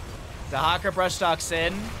 The Hawker brush talks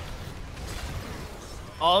in.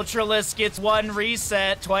 Ultralisk gets 1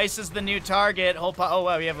 reset. Twice is the new target. Oh,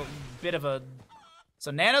 wow, we have a bit of a...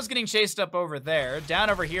 So Nano's getting chased up over there. Down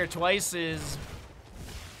over here, Twice is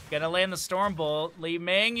gonna land the Storm Bolt. Li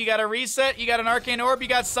Ming, you got a reset? You got an Arcane Orb? You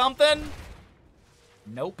got something?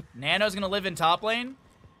 Nope. Nano's gonna live in top lane.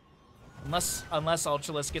 Unless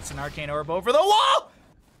Ultralisk gets an Arcane Orb over the wall!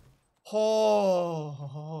 Oh.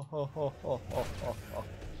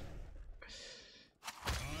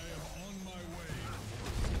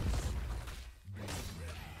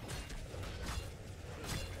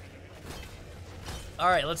 All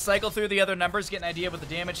right, let's cycle through the other numbers, get an idea of what the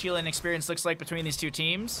damage, healing, experience looks like between these two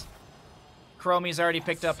teams. Chromie's already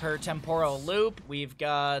picked up her Temporal Loop. We've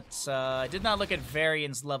got, I did not look at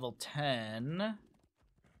Varian's level 10. I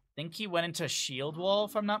think he went into Shield Wall,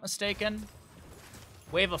 if I'm not mistaken.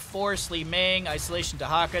 Wave of Force, Li Ming, Isolation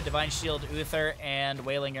Dahaka, Divine Shield Uther, and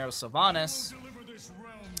Wailing Arrow Sylvanas.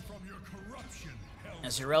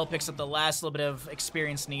 As Urel picks up the last little bit of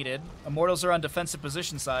experience needed. Immortals are on defensive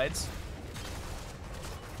position sides.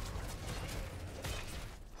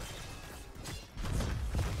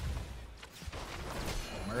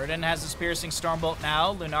 Murden has his Piercing Stormbolt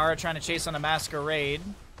now. Lunara trying to chase on a Masquerade.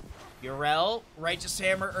 Urel, Righteous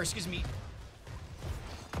Hammer, or excuse me,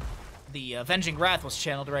 the Avenging Wrath was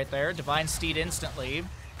channeled right there. Divine Steed instantly.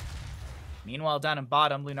 Meanwhile, down in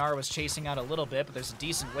bottom, Lunara was chasing out a little bit, but there's a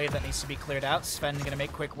decent wave that needs to be cleared out. Sven gonna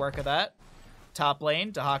make quick work of that. top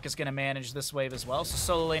lane. Dahaka's going to manage this wave as well. So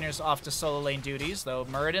solo laners off to solo lane duties, though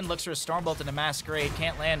Muradin looks for a Stormbolt into Masquerade,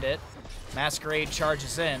 can't land it. Masquerade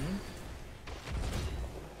charges in.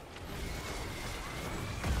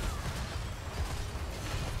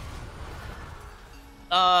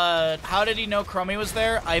 How did he know Chromie was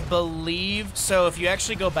there? I believe, so if you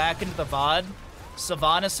actually go back into the VOD,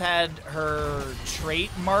 Sylvanas had her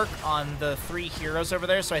trait mark on the 3 heroes over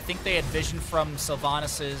there, so I think they had vision from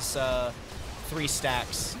Sylvanas's 3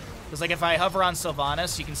 stacks. Because like if I hover on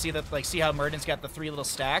Sylvanas, you can see that, like, see how Muradin's got the 3 little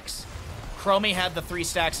stacks? Chromie had the 3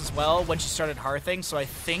 stacks as well when she started hearthing, so I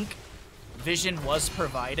think vision was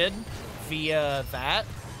provided via that.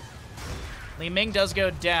 Li Ming does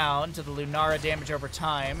go down to the Lunara damage over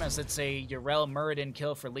time, as it's a Yrel Muradin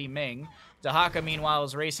kill for Li Ming. Dahaka, meanwhile,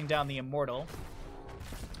 is racing down the Immortal.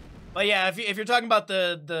 But yeah, if you're talking about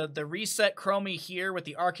the reset Chromie here with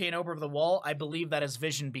the Arcane over the wall, I believe that is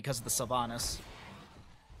vision because of the Sylvanas.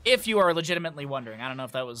 If you are legitimately wondering. I don't know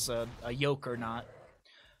if that was a yoke or not.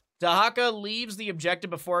 Dahaka leaves the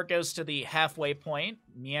objective before it goes to the halfway point.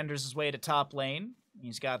 Meanders his way to top lane.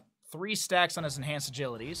 He's got 3 stacks on his enhanced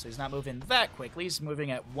agility, so he's not moving that quickly. He's moving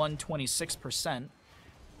at 126%.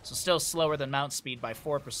 So still slower than mount speed by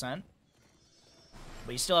 4%.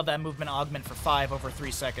 But you still have that movement augment for 5 over 3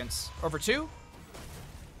 seconds. Over 2?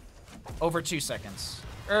 Over 2 seconds.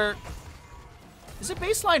 Is it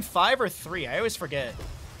baseline 5 or 3? I always forget.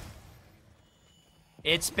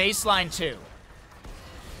 It's baseline 2.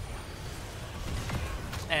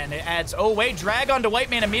 And it adds, oh wait, drag onto White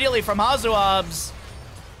Man immediately from Hazuabs.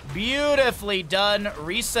 Beautifully done.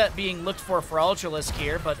 Reset being looked for Ultralisk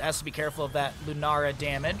here, but has to be careful of that Lunara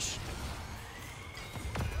damage.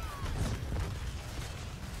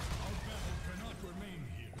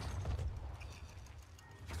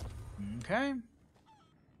 Okay.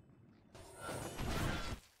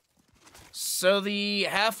 So the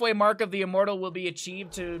halfway mark of the Immortal will be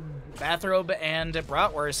achieved to Bathrobe and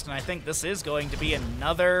Bratwurst, and I think this is going to be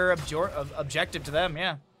another objective to them,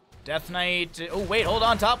 yeah. Death Knight, oh wait, hold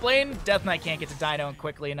on, top lane. Death Knight can't get to Dino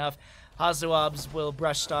quickly enough. Hazuabs will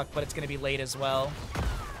brush stock, but it's going to be late as well.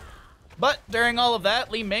 But during all of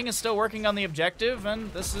that, Li Ming is still working on the objective,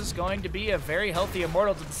 and this is going to be a very healthy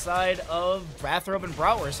Immortal to the side of Bathrobe and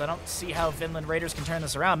Bratwurst. I don't see how Vinland Raiders can turn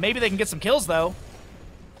this around. Maybe they can get some kills, though.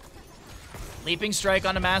 Leaping Strike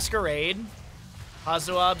onto Masquerade.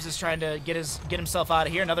 Hazuabs is trying to get himself out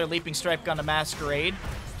of here. Another Leaping Strike onto Masquerade.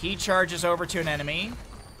 He charges over to an enemy.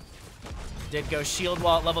 Did go Shield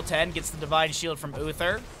Wall at level 10. Gets the Divine Shield from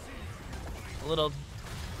Uther. A little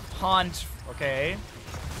taunt. Okay.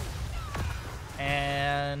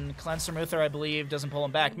 And Cleanse from Uther, I believe, doesn't pull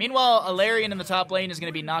him back. Meanwhile, Alarian in the top lane is going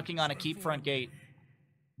to be knocking on a Keep front gate.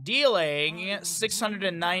 Dealing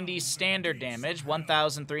 690 standard damage,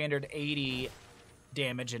 1,380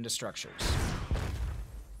 damage into structures.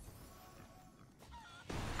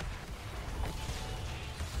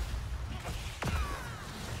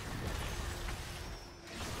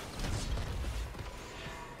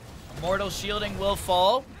 Immortal shielding will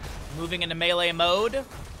fall, moving into melee mode.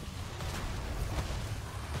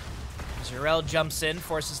 Yrel jumps in,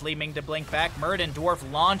 forces Li Ming to blink back. Muradin Dwarf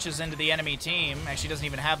launches into the enemy team. Actually doesn't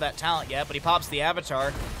even have that talent yet, but he pops the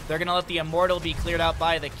Avatar. They're going to let the Immortal be cleared out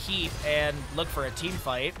by the Keep and look for a team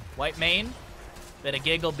fight. White Mane, bit of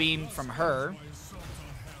Giggle Beam from her.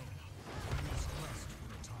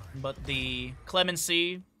 But the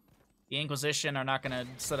Clemency, the Inquisition are not going to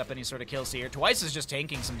set up any sort of kills here. Twice is just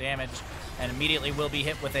tanking some damage and immediately will be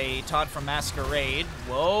hit with a taunt from Masquerade.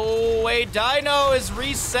 Whoa, wait, Dino is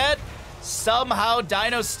reset. Somehow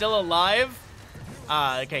Dino's still alive.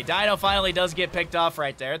 Okay, Dino finally does get picked off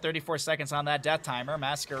right there. 34 seconds on that death timer.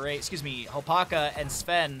 Masquerade, excuse me, Hopaka and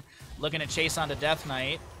Sven looking to chase onto Death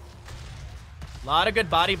Knight. A lot of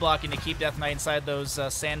good body blocking to keep Death Knight inside those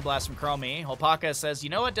Sand Blasts from Chromie. Hopaka says,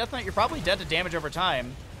 you know what, Death Knight, you're probably dead to damage over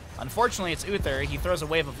time. Unfortunately, it's Uther. He throws a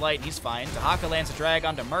Wave of Light, and he's fine. Dahaka lands a drag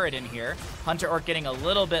onto Muradin here. Hunter Orc getting a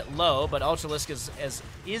little bit low, but Ultralisk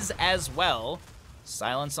is as well.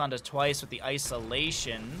 Silence onto Twice with the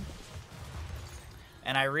Isolation.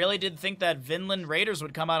 And I really did think that Vinland Raiders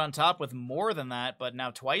would come out on top with more than that, but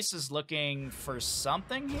now Twice is looking for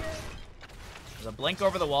something here. There's a blink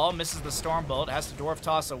over the wall, misses the Stormbolt, has to Dwarf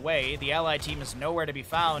Toss away. The allied team is nowhere to be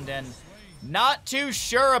found, and not too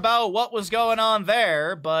sure about what was going on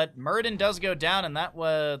there, but Muradin does go down, and that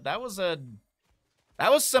was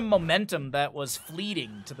some momentum that was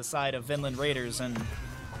fleeting to the side of Vinland Raiders, and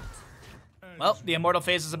well, the Immortal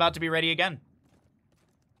phase is about to be ready again.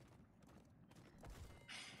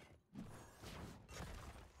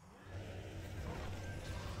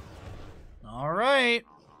 All right.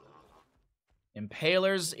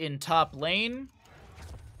 Impalers in top lane.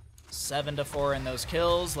 7-4 in those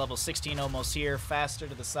kills. Level 16 almost here. Faster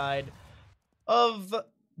to the side of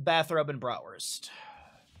Bathrobe and Bratwurst.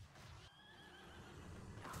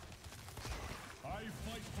 I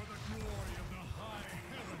fight for the glory of the high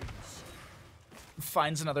heavens.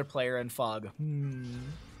 Finds another player in fog.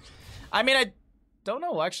 I mean, I don't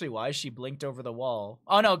know actually why she blinked over the wall.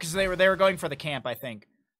 Oh no, because they were going for the camp, I think.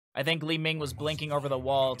 I think Li Ming was blinking over the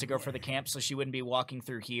wall to go for the camp so she wouldn't be walking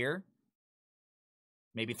through here.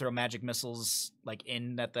 Maybe throw magic missiles, like,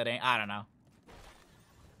 in at that... I don't know.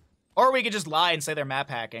 Or we could just lie and say they're map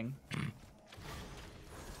hacking.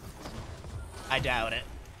 I doubt it.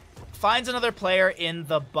 Finds another player in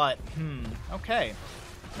the butt. Okay.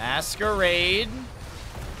 Masquerade.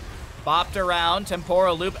 Bopped around.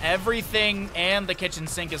 Temporal loop. Everything and the kitchen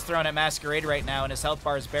sink is thrown at Masquerade right now, and his health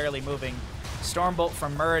bar is barely moving. Stormbolt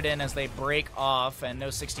from Muradin as they break off, and no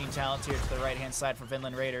 16 talents here to the right-hand side for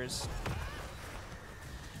Vinland Raiders.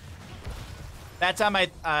 That time,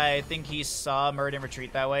 I think he saw Muradin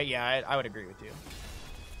retreat that way. Yeah, I would agree with you.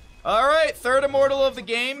 All right, third Immortal of the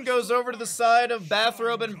game goes over to the side of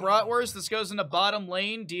Bathrobe and Bratwurst. This goes into bottom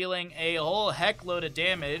lane, dealing a whole heck load of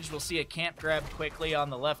damage. We'll see a camp grab quickly on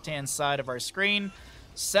the left-hand side of our screen.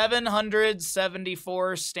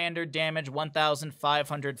 774 standard damage,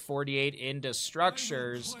 1,548 into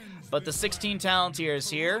structures. But the 16 Talentiers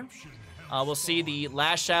here, we'll see the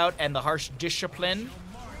Lash Out and the Harsh Discipline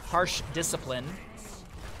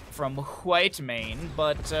from Whitemane,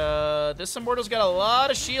 but this Immortal's got a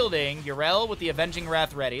lot of shielding. Yrel with the Avenging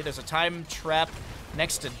Wrath ready. There's a time trap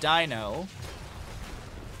next to Dino.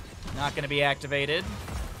 Not going to be activated.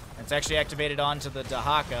 It's actually activated onto the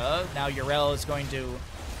Dahaka. Now Yrel is going to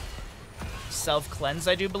self-cleanse,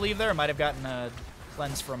 I do believe there. It might have gotten a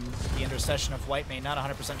cleanse from the intercession of Whitemane. Not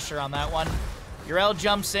 100% sure on that one. Yrel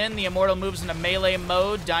jumps in, the Immortal moves into melee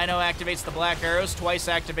mode, Dino activates the Black Arrows, twice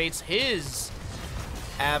activates his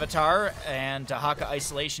Avatar, and Dahaka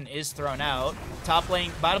Isolation is thrown out.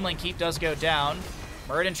 Bottom lane keep does go down.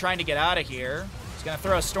 Muradin trying to get out of here. He's going to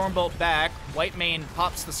throw a Stormbolt back. Whitemane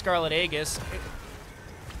pops the Scarlet Aegis.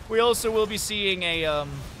 We also will be seeing a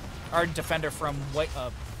Ardent Defender from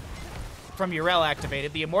Yrel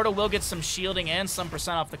activated. The Immortal will get some shielding and some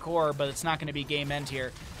percent off the core, but it's not going to be game end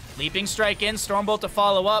here. Leaping Strike in, Stormbolt to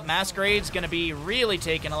follow up. Masquerade's going to be really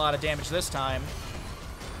taking a lot of damage this time.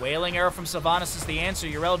 Wailing Arrow from Sylvanas is the answer.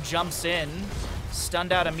 Yrel jumps in,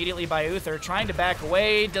 stunned out immediately by Uther, trying to back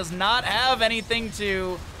away, does not have anything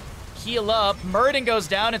to heal up. Muradin goes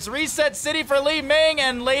down. It's Reset City for Li Ming,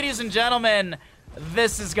 and ladies and gentlemen,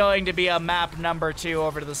 this is going to be a map number 2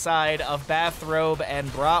 over to the side of Bathrobe and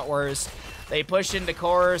Bratwurst. They push into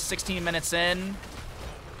core 16 minutes in.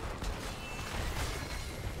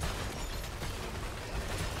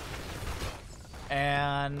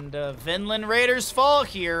 And Vinland Raiders fall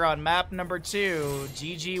here on map number 2.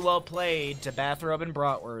 GG, well played to Bathrobe and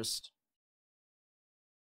Bratwurst.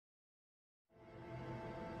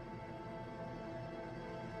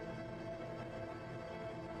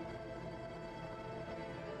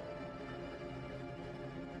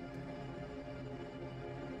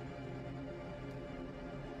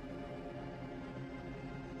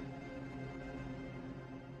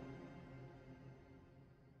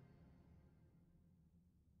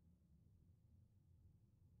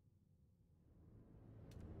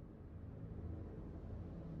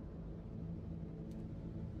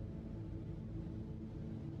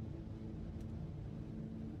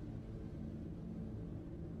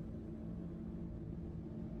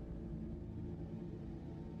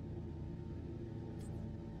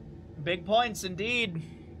 Big points indeed.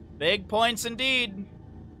 Big points indeed.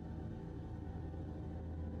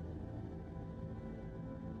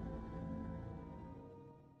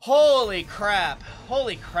 Holy crap.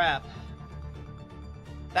 Holy crap.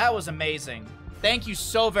 That was amazing. Thank you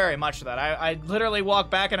so very much for that. I literally walk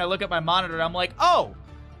back and I look at my monitor and I'm like, oh,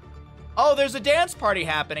 there's a dance party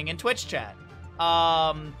happening in Twitch chat.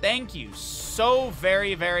 Thank you so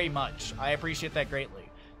very, very much. I appreciate that greatly.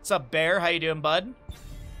 What's up, Bear? How you doing, bud?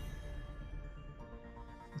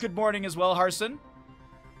 Good morning as well, Harson.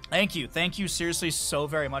 Thank you seriously so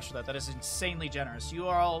very much for that. That is insanely generous.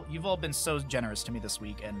 You've all been so generous to me this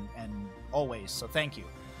week and always. So thank you.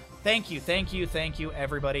 Thank you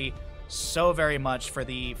everybody so very much for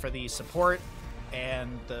the support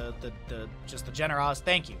and the generosity.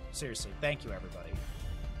 Thank you. Seriously. Thank you everybody.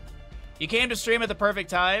 You came to stream at the perfect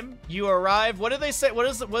time. You arrive. What did they say? What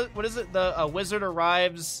is it? The wizard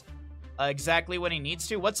arrives exactly when he needs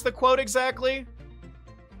to. What's the quote exactly?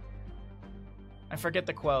 I forget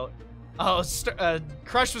the quote. Oh,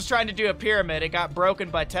 Crush was trying to do a pyramid. It got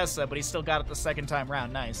broken by Tessa, but he still got it the second time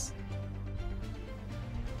round. Nice.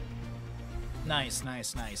 Nice,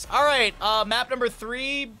 nice, nice. All right, map number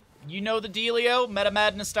 3. You know the dealio. Meta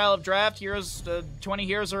Madness style of draft. Heroes, 20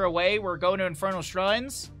 heroes are away. We're going to Infernal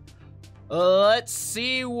Shrines. Let's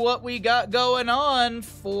see what we got going on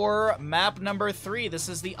for map number 3. This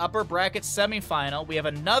is the upper bracket semifinal. We have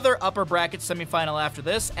another upper bracket semifinal after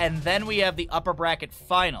this, and then we have the upper bracket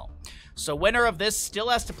final. So winner of this still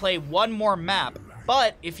has to play one more map,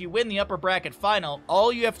 but if you win the upper bracket final,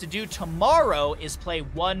 all you have to do tomorrow is play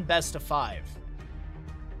one best of 5.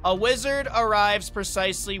 A wizard arrives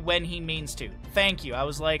precisely when he means to. Thank you. I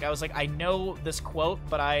was like, I know this quote,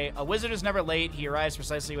 but a wizard is never late. He arrives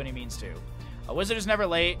precisely when he means to. A wizard is never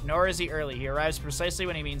late, nor is he early. He arrives precisely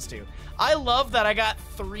when he means to. I love that I got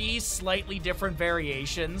 3 slightly different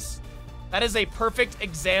variations. That is a perfect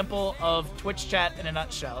example of Twitch chat in a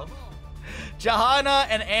nutshell. Johanna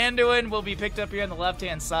and Anduin will be picked up here on the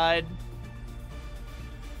left-hand side.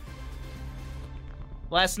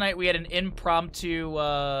 Last night we had an impromptu,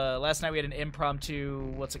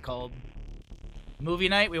 what's it called? Movie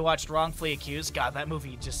night. We watched Wrongfully Accused. God, that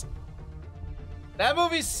movie's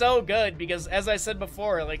so good because, as I said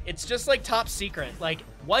before, like, it's just like top secret. Like,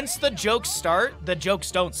 once the jokes start, the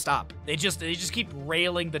jokes don't stop. They just keep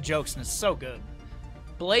railing the jokes, and it's so good.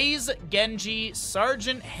 Blaze, Genji,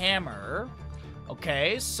 Sergeant Hammer.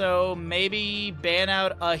 Okay, so maybe ban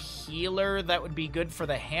out a healer that would be good for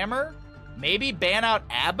the hammer? Maybe ban out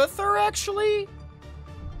Abathur, actually?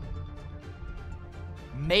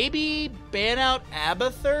 Maybe ban out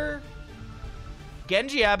Abathur?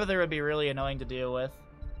 Genji Abathur would be really annoying to deal with.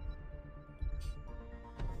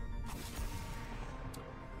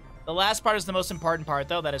 The last part is the most important part,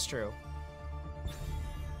 though. That is true.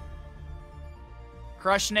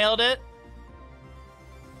 Crush nailed it.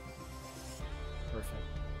 Perfect.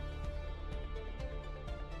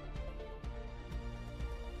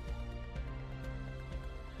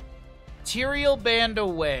 Tyrael banned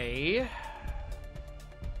away.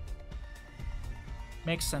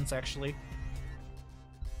 Makes sense, actually.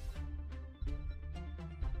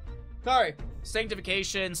 Sorry.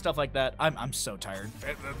 Sanctification, stuff like that. I'm so tired.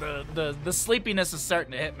 The sleepiness is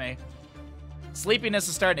starting to hit me. Sleepiness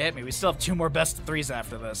is starting to hit me. We still have 2 more best of 3s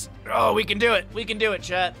after this. Oh, we can do it. We can do it,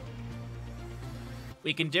 chat.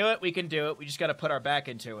 We can do it. We can do it. We just got to put our back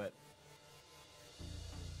into it.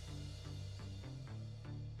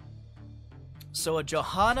 So a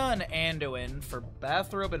Johanna and Anduin for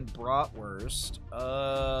Bathrobe and Bratwurst.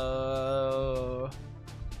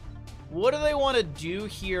 What do they want to do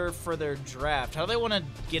here for their draft? How do they want to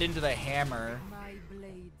get into the hammer?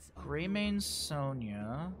 Greymane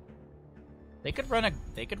Sonya. They could run a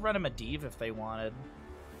Medivh if they wanted.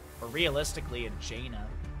 Or realistically, a Jaina.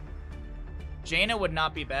 Jaina would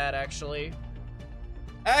not be bad, actually.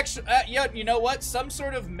 Yeah, you know what? Some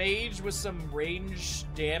sort of mage with some range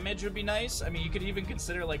damage would be nice. I mean, you could even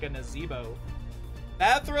consider like a Nazebo.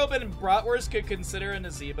 Bathrobe and Bratwurst could consider a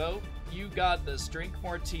Nazebo. You got this. Drink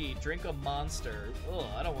more tea. Drink a monster. Ugh,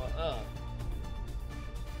 I don't want. Ugh.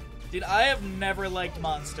 Dude, I have never liked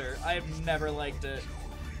Monster. I have never liked it.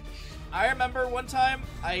 I remember one time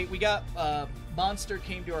we got Monster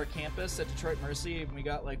came to our campus at Detroit Mercy, and we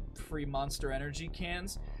got like free Monster Energy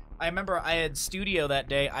cans. I remember I had studio that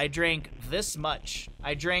day. I drank this much.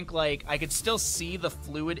 I drank like I could still see the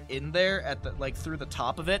fluid in there at the through the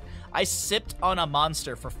top of it. I sipped on a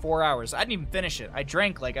Monster for 4 hours. I didn't even finish it. I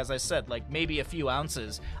drank like, as I said, like maybe a few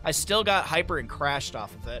ounces. I still got hyper and crashed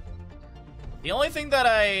off of it. The only thing that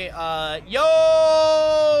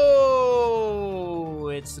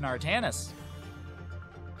it's an Artanis.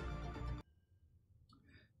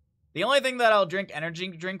 The only thing that I'll drink energy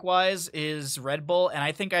drink-wise is Red Bull, and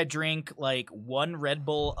I think I drink, like, 1 Red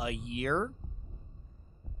Bull a year.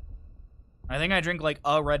 I think I drink, like,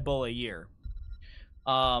 a Red Bull a year.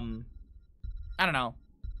 I don't know.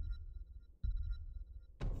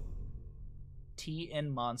 Tea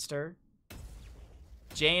and Monster.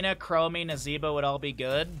 Jaina, Chromie, Nazebo would all be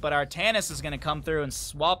good, but Artanis is going to come through and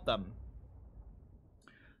swap them.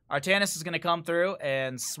 Artanis is going to come through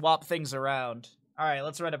and swap things around. All right,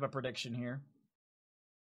 let's write up a prediction here.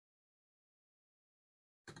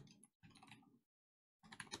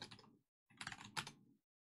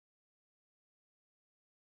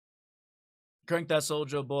 Crank that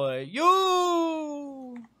Soulja Boy.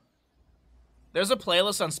 Yo! There's a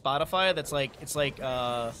playlist on Spotify that's like, it's like,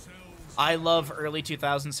 I love early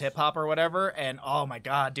 2000s hip hop or whatever, and oh my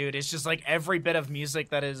god, dude, it's just like every bit of music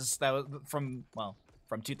that was from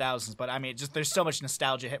 2000s, but I mean, just there's so much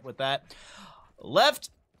nostalgia hit with that. Left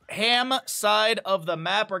ham side of the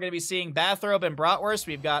map, we're going to be seeing Bathrobe and Bratwurst.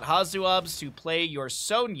 We've got Hazuabs to play your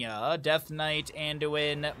Sonya, Death Knight,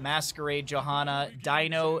 Anduin, Masquerade, Johanna,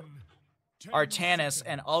 Dino, Artanis,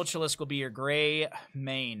 and Ultralisk will be your gray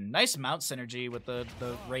main. Nice mount synergy with the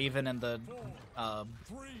Raven and the...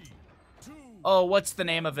 oh, what's the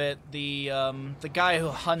name of it? The guy who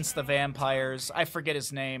hunts the vampires. I forget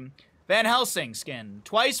his name. Van Helsing skin.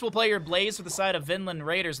 Twice we'll play your Blaze for the side of Vinland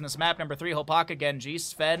Raiders in this map. Number 3, Hopaka Genji.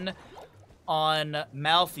 Sven on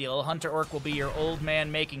Malthael. Hunter Orc will be your old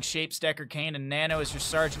man making shapes. Decker Kane, and Nano is your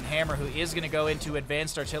Sergeant Hammer, who is going to go into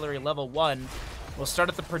Advanced Artillery level 1. We'll start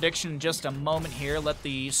at the prediction in just a moment here. Let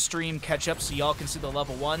the stream catch up so y'all can see the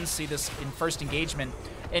level 1. See this in first engagement.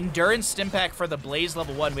 Endurance Stimpak for the Blaze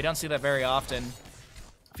level 1. We don't see that very often.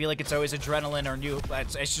 I feel like it's always Adrenaline or new.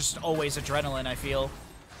 It's just always Adrenaline, I feel.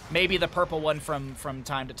 Maybe the purple one from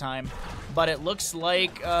time to time. But it looks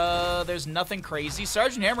like there's nothing crazy.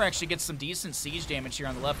 Sergeant Hammer actually gets some decent siege damage here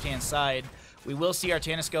on the left-hand side. We will see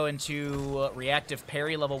Artanis go into reactive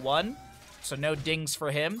parry level 1. So no dings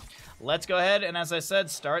for him. Let's go ahead and, as I said,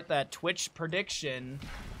 start that Twitch prediction.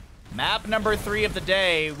 Map number 3 of the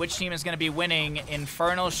day. Which team is going to be winning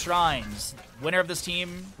Infernal Shrines? Winner of this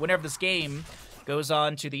game goes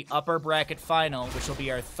on to the upper bracket final, which will be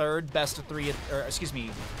our third best of 3, or excuse me,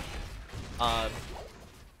 our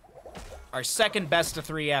second best of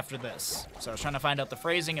 3 after this. So I was trying to find out the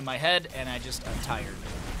phrasing in my head, and I'm tired.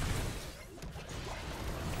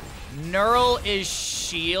 Neural is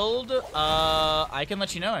shield. I can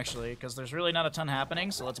let you know, actually, because there's really not a ton happening,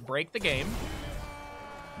 so let's break the game.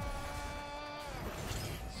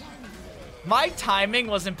 My timing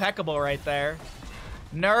was impeccable right there.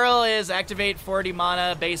 Neural is activate 40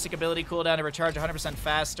 mana, basic ability cooldown to recharge 100%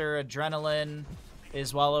 faster. Adrenaline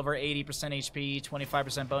is well over 80% HP,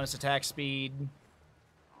 25% bonus attack speed.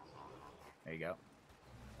 There you go.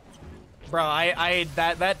 Bro,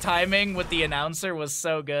 that timing with the announcer was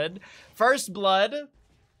so good. First Blood.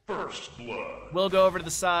 First blood. We'll go over to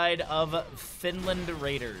the side of Vinland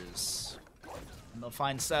Raiders. And they'll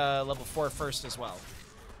find level 4 first as well.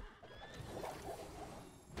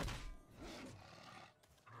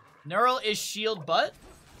 Neural is shield butt.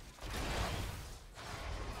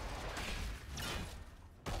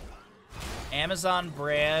 Amazon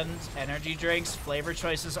brand energy drinks. Flavor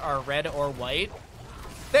choices are red or white.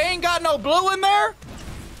 They ain't got no blue in there?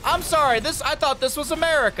 I'm sorry, I thought this was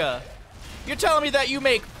America. You're telling me that you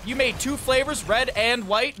made 2 flavors, red and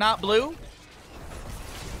white, not blue?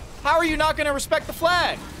 How are you not gonna respect the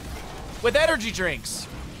flag? With energy drinks.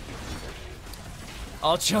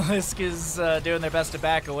 Ultralisk is doing their best to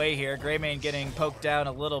back away here. Greymane getting poked down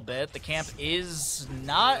a little bit. The camp is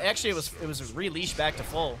not... Actually, it was re-leashed back to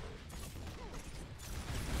full.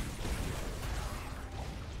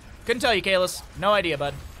 Couldn't tell you, Kalis. No idea,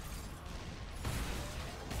 bud.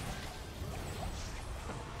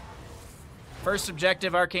 First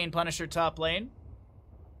objective, Arcane Punisher top lane.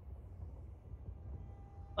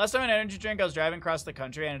 Last time an energy drink, I was driving across the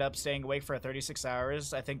country. I ended up staying awake for 36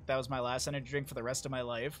 hours. I think that was my last energy drink for the rest of my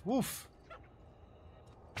life. Woof.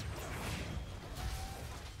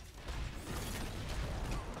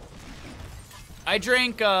 I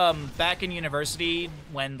drank back in university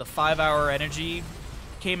when the 5-hour energy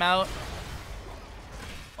came out.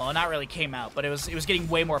 Well, not really came out, but it was getting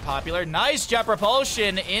way more popular. Nice jet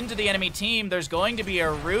propulsion into the enemy team. There's going to be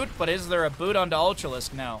a root, but is there a boot onto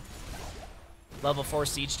Ultralisk? No. Level 4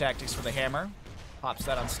 siege tactics for the hammer. Pops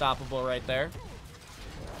that unstoppable right there.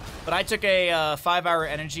 But I took a 5-hour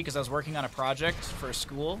energy because I was working on a project for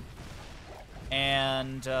school.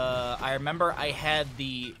 And I remember I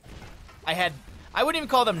wouldn't even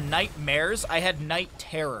call them nightmares. I had night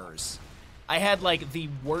terrors. I had, like, the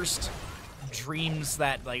worst dreams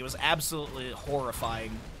that, like, it was absolutely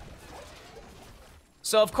horrifying.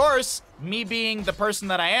 So, of course, me being the person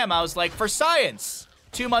that I am, I was like, for science!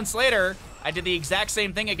 2 months later, I did the exact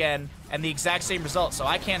same thing again, and the exact same result. So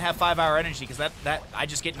I can't have 5-hour energy, because that I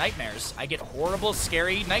just get nightmares. I get horrible,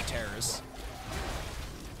 scary night terrors.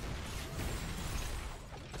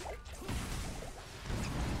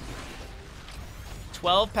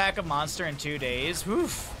 $12 pack of Monster in 2 days.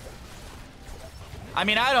 Oof. I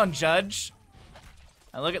mean, I don't judge.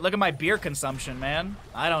 Look at my beer consumption, man.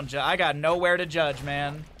 I don't judge. I got nowhere to judge,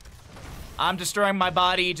 man. I'm destroying my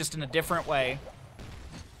body just in a different way.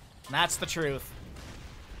 And that's the truth.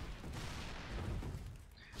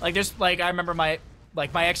 Like, I remember my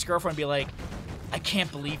ex-girlfriend be like, I can't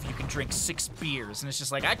believe you can drink 6 beers. And it's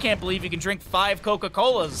just like, I can't believe you can drink 5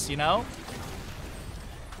 Coca-Colas, you know?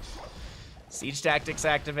 Siege tactics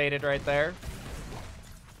activated right there.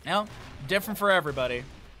 You know, different for everybody.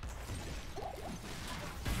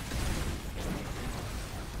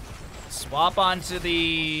 Swap onto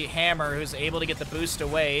the hammer, who's able to get the boost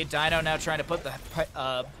away. Dino now trying to put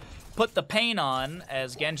the pain on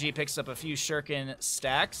as Genji picks up a few shuriken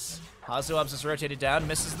stacks. Hazuobs is rotated down,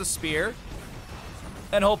 misses the spear.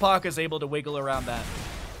 And Holpaka is able to wiggle around that.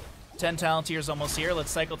 10 talent tiers almost here. Let's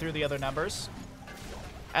cycle through the other numbers.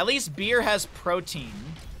 At least beer has protein.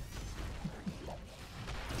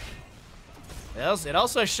 It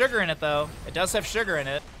also has sugar in it, though. It does have sugar in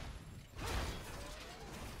it.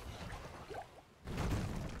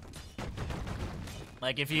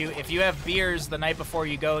 Like, if you have beers the night before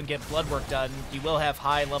you go and get blood work done, you will have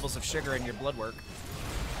high levels of sugar in your blood work.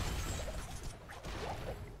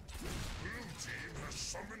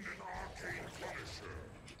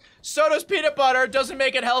 So does peanut butter. Doesn't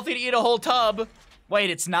make it healthy to eat a whole tub. Wait,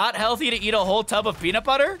 it's not healthy to eat a whole tub of peanut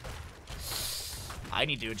butter? I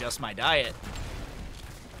need to adjust my diet.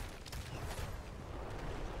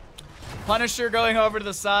 Punisher going over to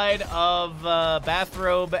the side of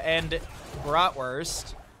Bathrobe and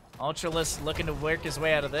Bratwurst. Ultralist looking to work his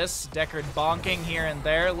way out of this. Deckard bonking here and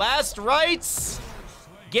there. Last rites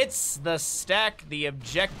gets the stack. The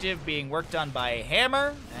objective being worked on by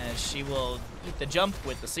Hammer, as she will eat the jump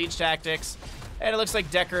with the siege tactics. And it looks like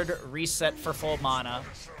Deckard reset for full mana.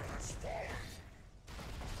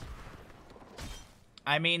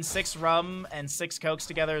 I mean, 6 rum and 6 cokes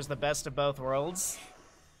together is the best of both worlds.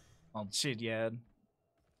 Well, yeah.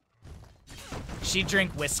 She'd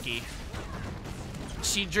drink whiskey.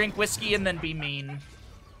 She'd drink whiskey and then be mean.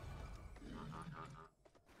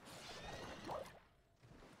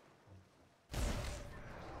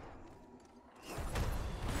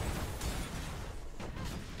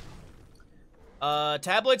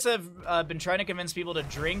 Tabloids have been trying to convince people to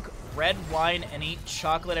drink red wine and eat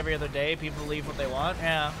chocolate every other day. People believe what they want.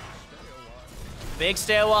 Yeah. Big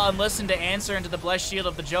stay a while and listen to answer into the blessed shield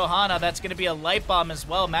of the Johanna. That's going to be a light bomb as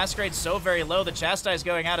well. Masquerade's so very low. The Chastise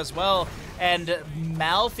going out as well. And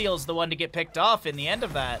Malthiel's the one to get picked off in the end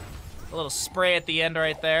of that. A little spray at the end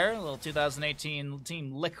right there. A little 2018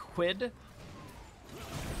 Team Liquid.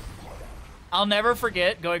 I'll never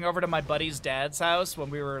forget going over to my buddy's dad's house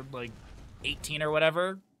when we were like 18 or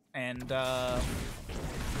whatever. And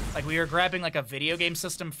like we were grabbing like a video game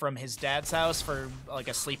system from his dad's house for like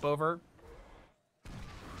a sleepover.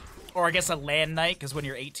 Or I guess a LAN night, because when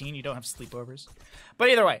you're 18, you don't have sleepovers. But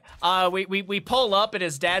either way, we pull up and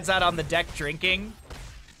his dad's out on the deck drinking.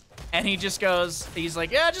 And he just goes, he's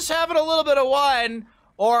like, yeah, just having a little bit of wine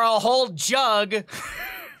or a whole jug.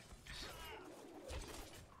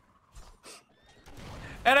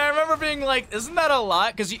 And I remember being like, isn't that a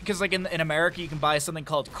lot? Because like in America, you can buy something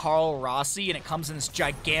called Carl Rossi, and it comes in this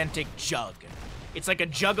gigantic jug. It's like a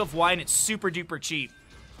jug of wine. It's super duper cheap.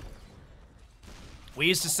 We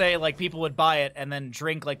used to say, like, people would buy it and then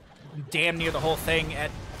drink, like, damn near the whole thing,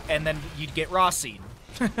 and then you'd get Rossi.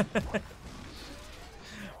 But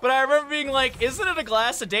I remember being like, isn't it a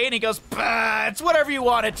glass a day? And he goes, bah, it's whatever you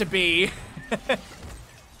want it to be.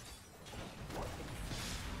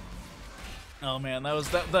 Oh, man,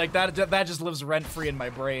 that just lives rent-free in my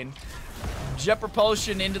brain. Jet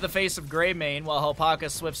propulsion into the face of Greymane while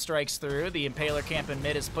Holpaka swift strikes through. The Impaler camp in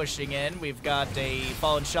mid is pushing in. We've got a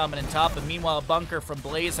Fallen Shaman in top, and meanwhile Bunker from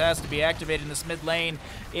Blaze has to be activated in this mid lane.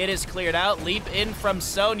 It is cleared out. Leap in from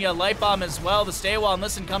Sonya. Light Bomb as well. The Stay While and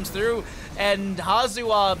Listen comes through, and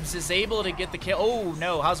Hazuobs is able to get the kill. Oh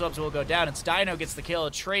no, Hazuobs will go down. It's Dino gets the kill.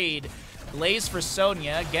 A trade. Blaze for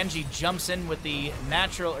Sonya. Genji jumps in with the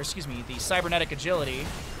the cybernetic agility.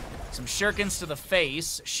 Some shurikens to the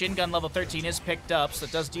face. Shin Gun level 13 is picked up, so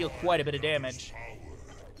it does deal quite a bit of damage.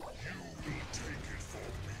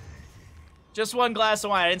 Just one glass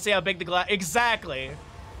of wine. I didn't see how big the glass... Exactly.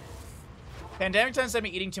 Pandemic times had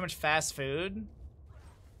me eating too much fast food.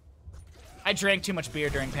 I drank too much beer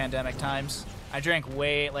during pandemic times. I drank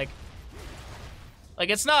way, like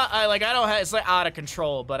it's not, I don't have, it's like out of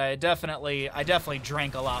control, but I definitely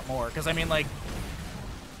drank a lot more. Because I mean, like,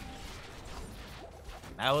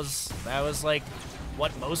 that was like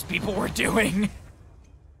what most people were doing.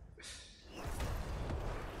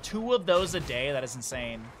 2 of those a day, that is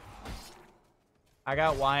insane. I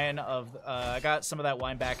got I got some of that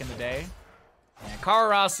wine back in the day. Yeah, Carl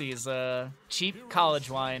Rossi is a cheap college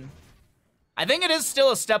wine. I think it is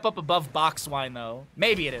still a step up above box wine, though.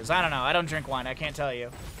 Maybe it is. I don't know. I don't drink wine. I can't tell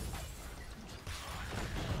you.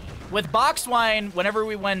 With box wine, whenever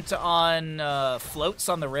we went on floats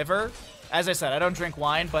on the river, as I said, I don't drink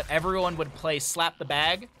wine, but everyone would play Slap the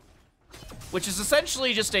Bag, which is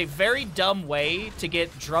essentially just a very dumb way to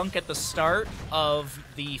get drunk at the start of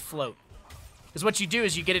the float. Because what you do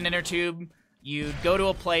is you get an inner tube, you go to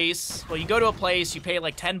a place, you pay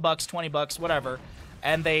like $10, $20, whatever.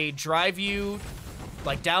 and they drive you,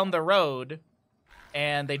 like, down the road,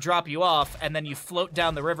 and they drop you off, and then you float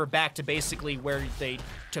down the river back to basically where they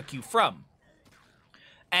took you from.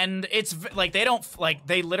 And it's, like, they don't, like,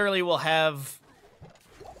 they literally will have...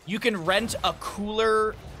 You can rent a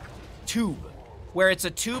cooler tube, where it's a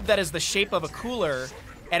tube that is the shape of a cooler,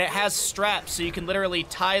 and it has straps, so you can literally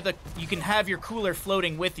tie the... You can have your cooler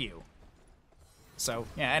floating with you. So,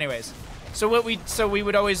 yeah, anyways. So someone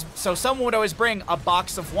would always bring a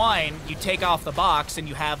box of wine, you take off the box, and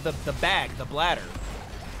you have the bag, the bladder.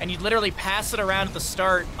 And you'd literally pass it around at the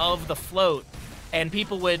start of the float, and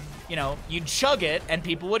people would, you know, you'd chug it, and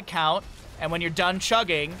people would count, and when you're done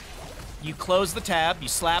chugging, you close the tab, you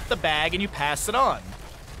slap the bag, and you pass it on.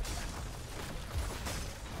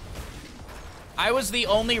 I was the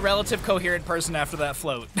only relative coherent person after that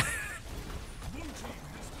float.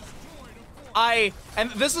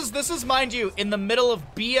 And this is, mind you, in the middle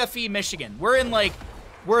of BFE, Michigan. We're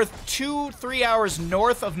 2-3 hours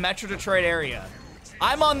north of Metro Detroit area.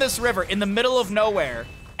 I'm on this river in the middle of nowhere,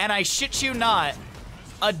 and I shit you not,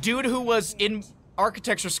 a dude who was in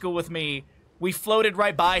architecture school with me, we floated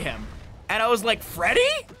right by him. And I was like, Freddy?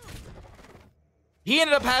 He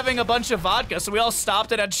ended up having a bunch of vodka, so we all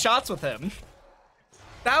stopped and had shots with him.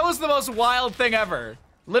 That was the most wild thing ever.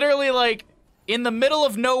 Literally, like, in the middle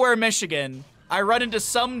of nowhere, Michigan, I run into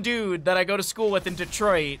some dude that I go to school with in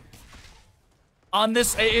Detroit on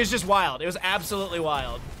this. It was just wild. It was absolutely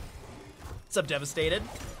wild. What's up, Devastated?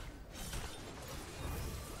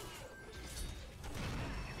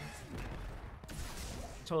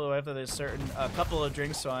 Told the wife that there's a couple of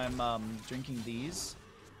drinks, so I'm drinking these.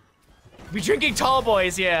 We drinking tall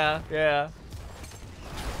boys, yeah, yeah.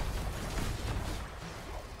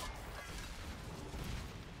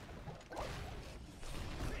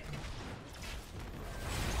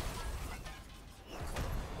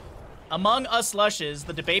 Among us lushes,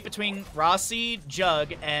 the debate between Rossi,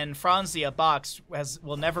 Jug, and Franzia Box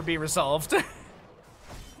will never be resolved.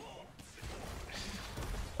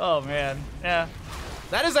 Oh man, yeah.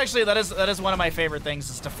 That is one of my favorite things,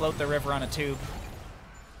 is to float the river on a tube.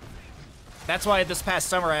 That's why this past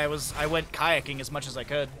summer I went kayaking as much as I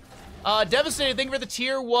could. Devastated, thank you for the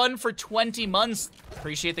tier 1 for 20 months.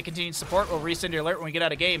 Appreciate the continued support. We'll resend your alert when we get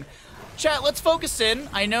out of game. Chat, let's focus in.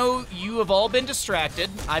 I know you have all been distracted.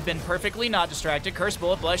 I've been perfectly not distracted. Curse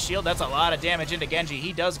Bullet, Bless Shield, that's a lot of damage into Genji.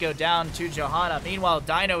 He does go down to Johanna. Meanwhile,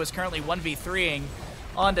 Dino is currently 1v3ing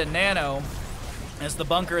onto Nano as the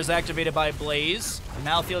bunker is activated by Blaze.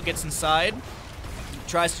 Malthiel gets inside.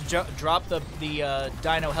 Tries to drop the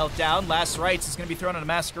Dino health down. Last Rites is going to be thrown on a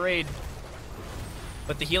Masquerade.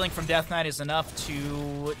 But the healing from Death Knight is enough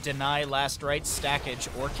to deny Last Rites stackage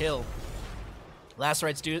or kill. Last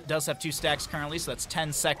Rites does have 2 stacks currently, so that's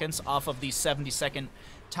 10 seconds off of the 70-second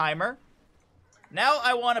timer. Now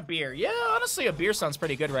I want a beer. Yeah, honestly, a beer sounds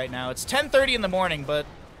pretty good right now. It's 10:30 in the morning, but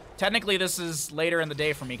technically this is later in the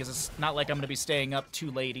day for me because it's not like I'm going to be staying up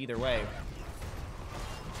too late either way.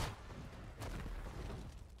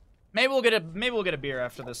 Maybe we'll get a beer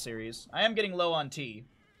after this series. I am getting low on tea.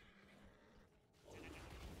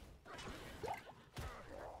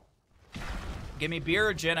 Give me beer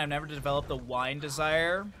or gin. I've never developed the wine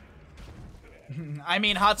desire. I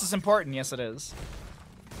mean, hot's is important. Yes, it is.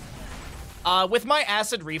 With my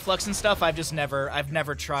acid reflux and stuff, I've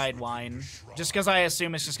never tried wine. Just because I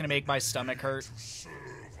assume it's just gonna make my stomach hurt.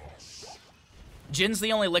 Gin's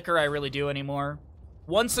the only liquor I really do anymore.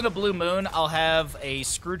 Once in a blue moon, I'll have a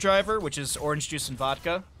screwdriver, which is orange juice and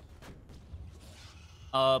vodka.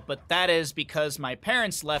 But that is because my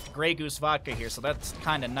parents left Grey Goose vodka here, so that's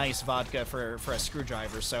kind of nice vodka for a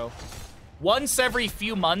screwdriver. So once every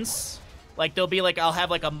few months, like there'll be like, I'll have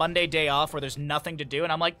like a Monday day off where there's nothing to do,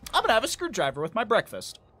 and I'm like, I'm gonna have a screwdriver with my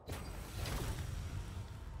breakfast.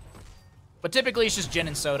 But typically it's just gin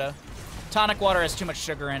and soda. Tonic water has too much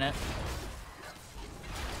sugar in it.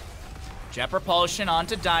 Jet Repulsion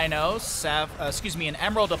onto Dino. An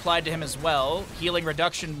Emerald applied to him as well. Healing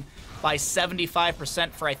reduction by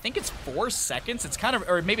 75% for, I think it's 4 seconds. It's kind of,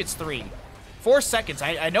 or maybe it's 3. 4 seconds.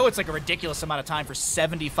 I know it's like a ridiculous amount of time for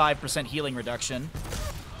 75% healing reduction.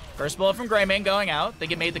 First bullet from Greymane going out. They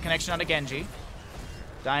made the connection onto Genji.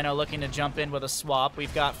 Dino looking to jump in with a swap.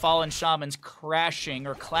 We've got Fallen Shamans crashing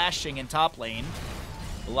or clashing in top lane.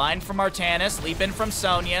 Line from Artanis, leap in from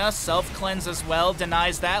Sonya, self-cleanse as well,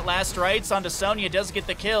 denies that. Last Rites onto Sonya, does get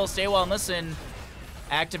the kill. Stay well and listen.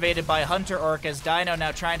 Activated by Hunter Orc as Dino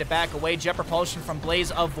now trying to back away. Jet Propulsion from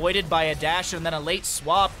Blaze avoided by a dash and then a late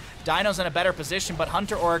swap. Dino's in a better position, but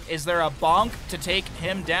Hunter Orc, is there a bonk to take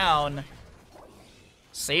him down?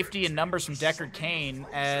 Safety and numbers from Deckard Cain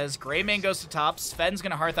as Greymane goes to top. Sven's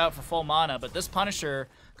going to Hearth out for full mana, but this Punisher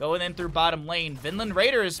going in through bottom lane. Vinland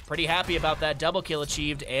Raiders pretty happy about that double kill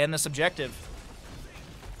achieved and this objective.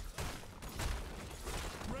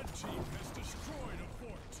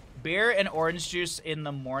 Beer and orange juice in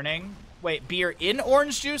the morning. Wait, beer in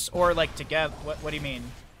orange juice or like together? What do you mean?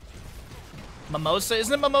 Mimosa?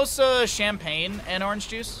 Isn't it mimosa champagne and orange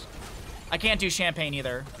juice? I can't do champagne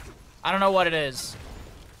either. I don't know what it is.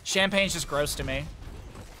 Champagne's just gross to me.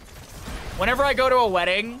 Whenever I go to a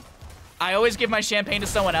wedding, I always give my champagne to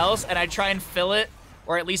someone else and I try and fill it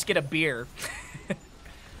or at least get a beer.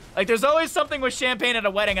 Like there's always something with champagne at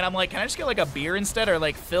a wedding and I'm like, can I just get like a beer instead or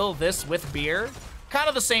like fill this with beer? Kind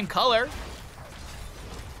of the same color.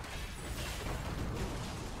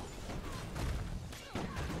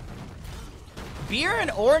 Beer and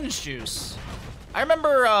orange juice. I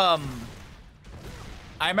remember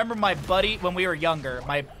my buddy when we were younger,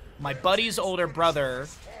 my buddy's older brother,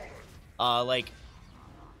 like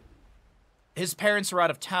his parents were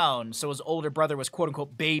out of town, so his older brother was quote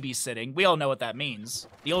unquote babysitting. We all know what that means.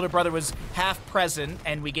 The older brother was half present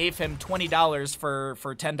and we gave him $20 for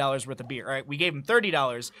 $10 worth of beer. All right, we gave him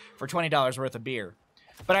 $30 for $20 worth of beer.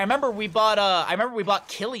 But I remember we bought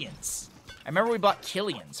Killian's. I remember we bought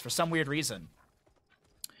Killian's for some weird reason.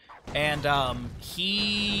 And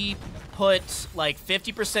he put like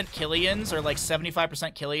 50% Killian's or like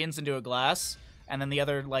 75% Killian's into a glass, and then the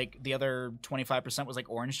other 25% was like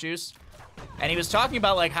orange juice. And he was talking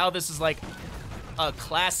about like how this is like a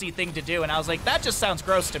classy thing to do, and I was like, that just sounds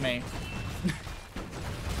gross to me.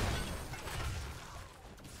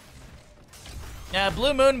 Yeah,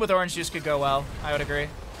 Blue Moon with orange juice could go well. I would agree.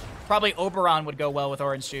 Probably Oberon would go well with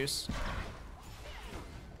orange juice.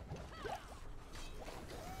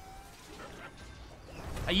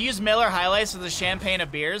 I use Miller High Life as the champagne of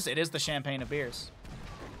beers. It is the champagne of beers.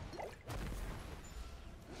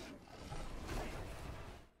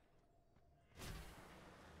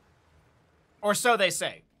 Or so they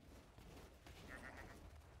say.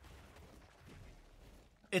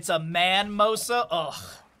 It's a man-mosa? Ugh,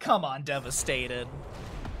 come on, Devastated.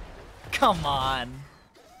 Come on.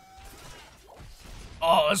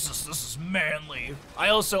 Oh, this is manly. I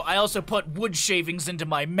also put wood shavings into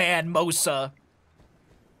my man-mosa.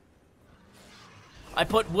 I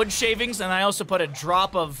put wood shavings and I also put a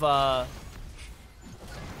drop of, sorry,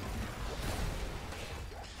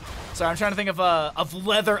 I'm trying to think of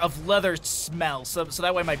leather smell, so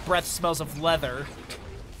that way my breath smells of leather.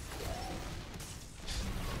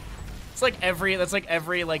 That's like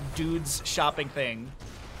every like dude's shopping thing.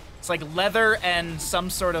 It's like leather and some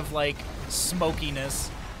sort of like smokiness.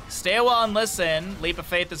 Stay a while and listen. Leap of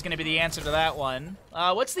Faith is going to be the answer to that one.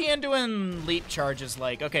 What's the Anduin leap charges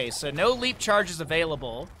like? Okay, so no leap charges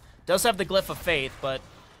available. Does have the Glyph of Faith, but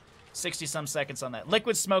 60-some seconds on that.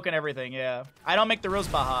 Liquid smoke and everything, yeah. I don't make the rules,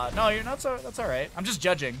 Baha. No, you're not. That's all right. I'm just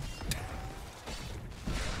judging.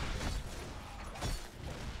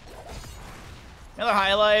 Another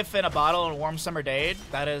High Life in a bottle on a warm summer day.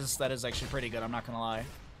 That is actually pretty good. I'm not gonna lie.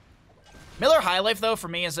 Miller High Life, though, for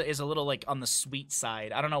me is a little, like, on the sweet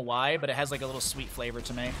side. I don't know why, but it has, like, a little sweet flavor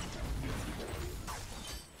to me.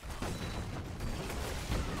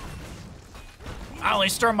 I only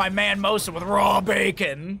stir my man-mosa with raw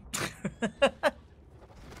bacon.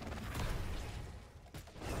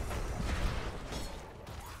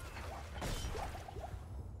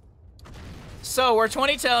 So, we're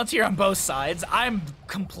 20 talents here on both sides. I'm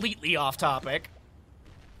completely off topic.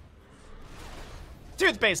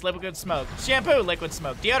 Toothpaste, liquid smoke. Shampoo, liquid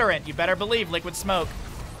smoke. Deodorant, you better believe liquid smoke.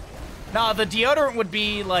 Nah, the deodorant would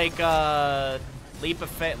be like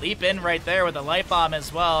leap in right there with a light bomb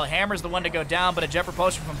as well. Hammer's the one to go down, but a jet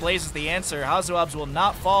propulsion from Blaze is the answer. Hazuabs will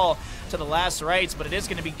not fall to the last rites, but it is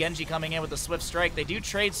going to be Genji coming in with a swift strike. They do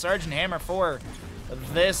trade Sergeant Hammer for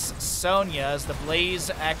this Sonya as the Blaze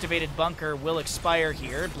activated bunker will expire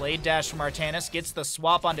here. Blade dash from Artanis gets the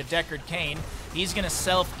swap onto Deckard Cain. He's going to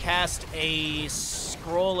self-cast a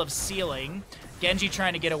Scroll of Sealing. Genji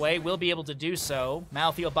trying to get away, will be able to do so.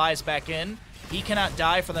 Malthael buys back in. He cannot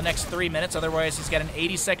die for the next 3 minutes, otherwise he's got an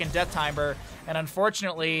 80-second death timer, and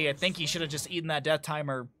unfortunately, I think he should have just eaten that death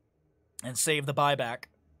timer and saved the buyback.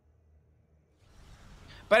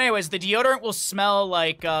 But anyways, the deodorant will smell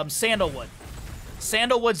like sandalwood.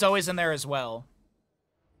 Sandalwood's always in there as well.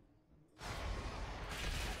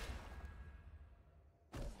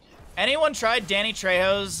 Anyone tried Danny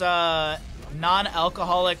Trejo's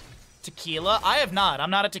non-alcoholic tequila? I have not.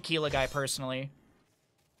 I'm not a tequila guy personally.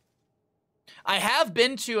 I have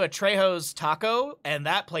been to a Trejo's taco, and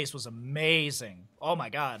that place was amazing. Oh my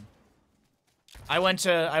god. I went to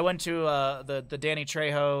the Danny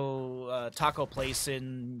Trejo taco place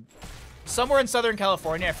in somewhere in Southern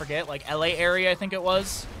California. I forget, like LA area, I think it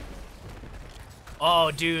was.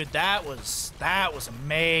 Oh, dude, that was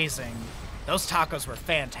amazing. Those tacos were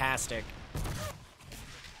fantastic.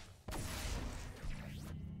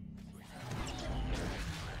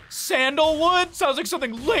 Sandalwood sounds like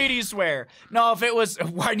something ladies wear. No, if it was,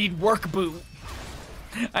 I need work boot.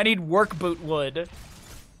 I need work boot wood.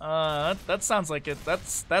 That sounds like it.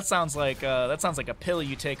 That sounds like a pill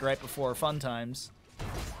you take right before fun times.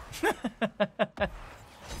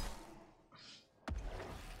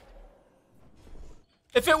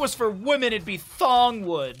 If it was for women, it'd be thong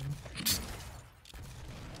wood.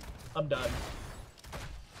 I'm done.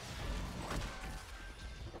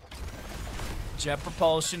 Jet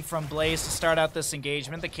propulsion from Blaze to start out this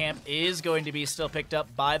engagement. The camp is going to be still picked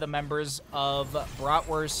up by the members of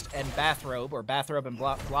Bratwurst and Bathrobe, or Bathrobe and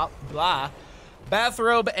blah.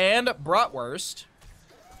 Bathrobe and Bratwurst.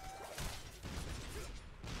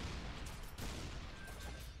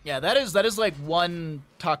 Yeah, that is like one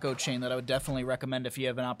taco chain that I would definitely recommend if you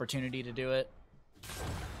have an opportunity to do it.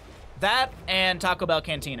 That and Taco Bell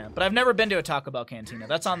Cantina, but I've never been to a Taco Bell Cantina.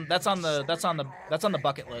 That's on the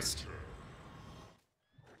bucket list.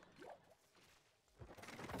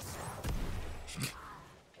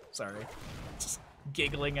 Sorry, just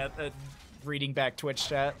giggling at reading back Twitch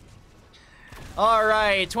chat. All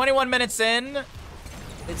right, 21 minutes in.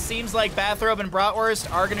 It seems like Bathrobe and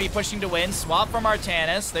Bratwurst are going to be pushing to win. Swap from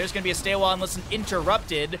Artanis. There's going to be a stay while and listen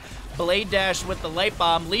interrupted. Blade dash with the light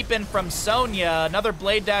bomb. Leap in from Sonya. Another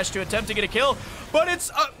blade dash to attempt to get a kill. But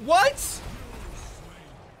it's, what?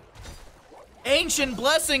 Ancient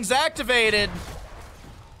Blessings activated.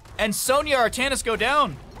 And Sonya Artanis go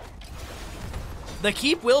down. The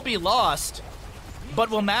keep will be lost.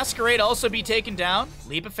 But will Masquerade also be taken down?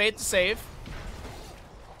 Leap of Faith to save.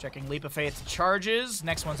 Checking Leap of Faith charges.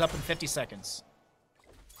 Next one's up in 50 seconds.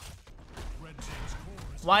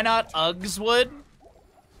 Why not Uggs would?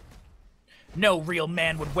 No real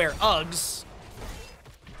man would wear Uggs.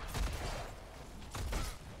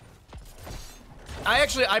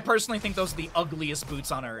 I personally think those are the ugliest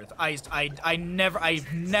boots on earth. I've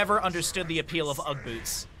never understood the appeal of Ugg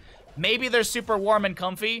boots. Maybe they're super warm and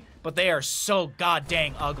comfy, but they are so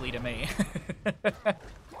goddamn ugly to me.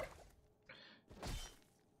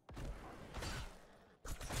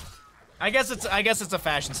 I guess it's a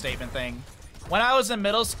fashion statement thing. When I was in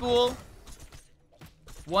middle school,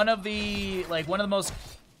 one of the most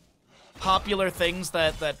popular things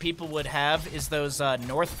that people would have is those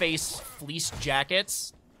North Face fleece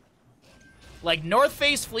jackets. Like North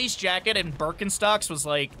Face fleece jacket and Birkenstocks was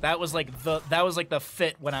like the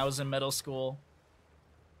fit when I was in middle school.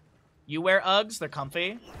 You wear Uggs, they're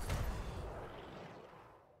comfy.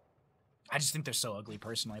 I just think they're so ugly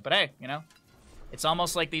personally, but hey, you know, it's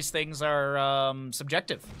almost like these things are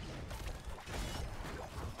subjective.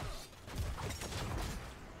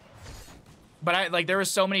 But there were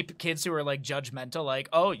so many kids who were like judgmental, like,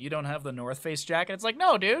 oh, you don't have the North Face jacket? It's like,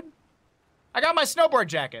 no, dude, I got my snowboard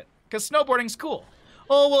jacket. Because snowboarding's cool.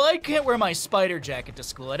 Oh, well, I can't wear my spider jacket to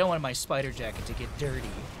school. I don't want my spider jacket to get dirty.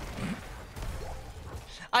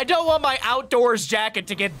 I don't want my outdoors jacket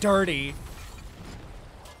to get dirty.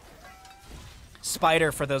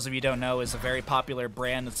 Spider, for those of you who don't know, is a very popular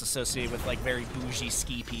brand that's associated with, like, very bougie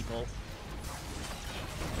ski people.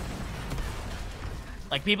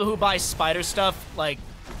 Like, people who buy Spider stuff, like,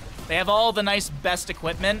 they have all the nice, best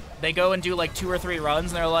equipment. They go and do, like, 2 or 3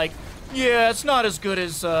 runs, and they're like, yeah, it's not as good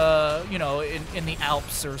as, you know, in the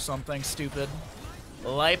Alps or something stupid.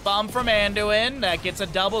 Light bomb from Anduin. That gets a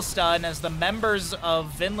double stun as the members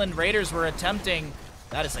of Vinland Raiders were attempting.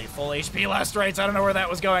 That is a full HP last rights. I don't know where that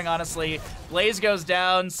was going, honestly. Blaze goes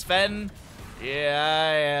down. Sven.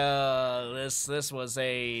 Yeah, this was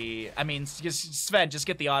a... I mean, Sven, just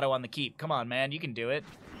get the auto on the keep. Come on, man. You can do it.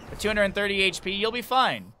 With 230 HP, you'll be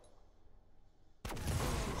fine.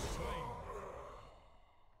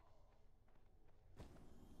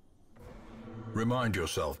 Remind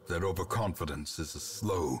yourself that overconfidence is a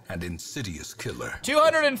slow and insidious killer.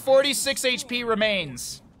 246 HP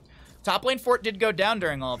remains. Top lane fort did go down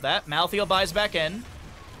during all of that. Malthael buys back in.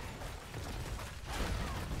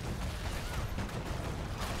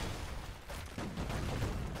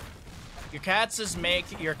 Your cast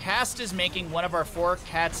is making one of our 4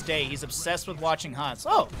 cats' day. He's obsessed with watching HOTS.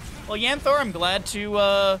 Oh, well, Yanthor, I'm glad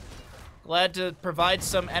to provide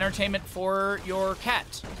some entertainment for your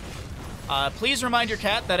cat. Please remind your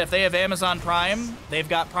cat that if they have Amazon Prime, they've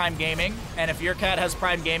got Prime Gaming. And if your cat has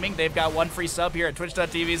Prime Gaming, they've got 1 free sub here at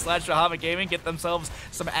twitch.tv/Bahamut Gaming. Get themselves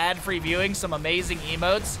some ad-free viewing, some amazing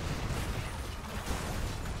emotes.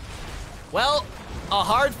 Well, a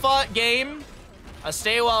hard-fought game. A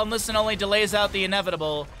stay while and listen only delays out the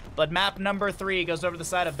inevitable. But map number 3 goes over the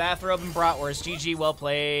side of Bathrobe and Bratwurst. GG, well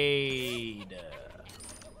played.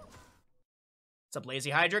 What's up, Lazy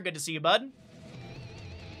Hydra? Good to see you, bud.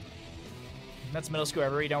 That's middle school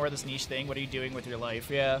ever. You don't wear this niche thing. What are you doing with your life?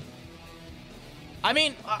 Yeah. I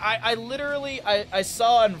mean, I literally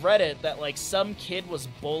saw on Reddit that like some kid was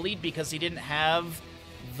bullied because he didn't have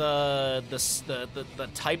the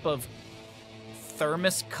type of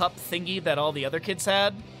thermos cup thingy that all the other kids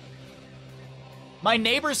had. My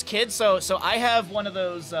neighbor's kid, so I have one of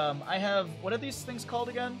those. I have, what are these things called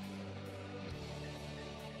again?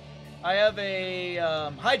 I have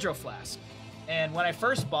a hydro flask, and when I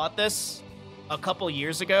first bought this a couple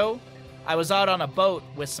years ago, I was out on a boat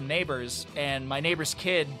with some neighbors, and my neighbor's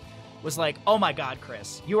kid was like, "Oh my God,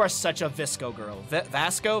 Chris, you are such a Visco girl."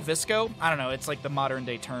 Visco? I don't know. It's like the modern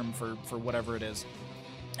day term for whatever it is.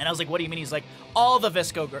 And I was like, "What do you mean?" He's like, "All the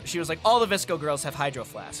Visco girls." She was like, "All the Visco girls have hydro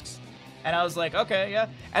flasks." And I was like, "Okay, yeah."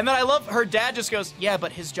 And then I love her dad just goes, "Yeah,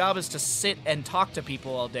 but his job is to sit and talk to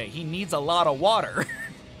people all day. He needs a lot of water."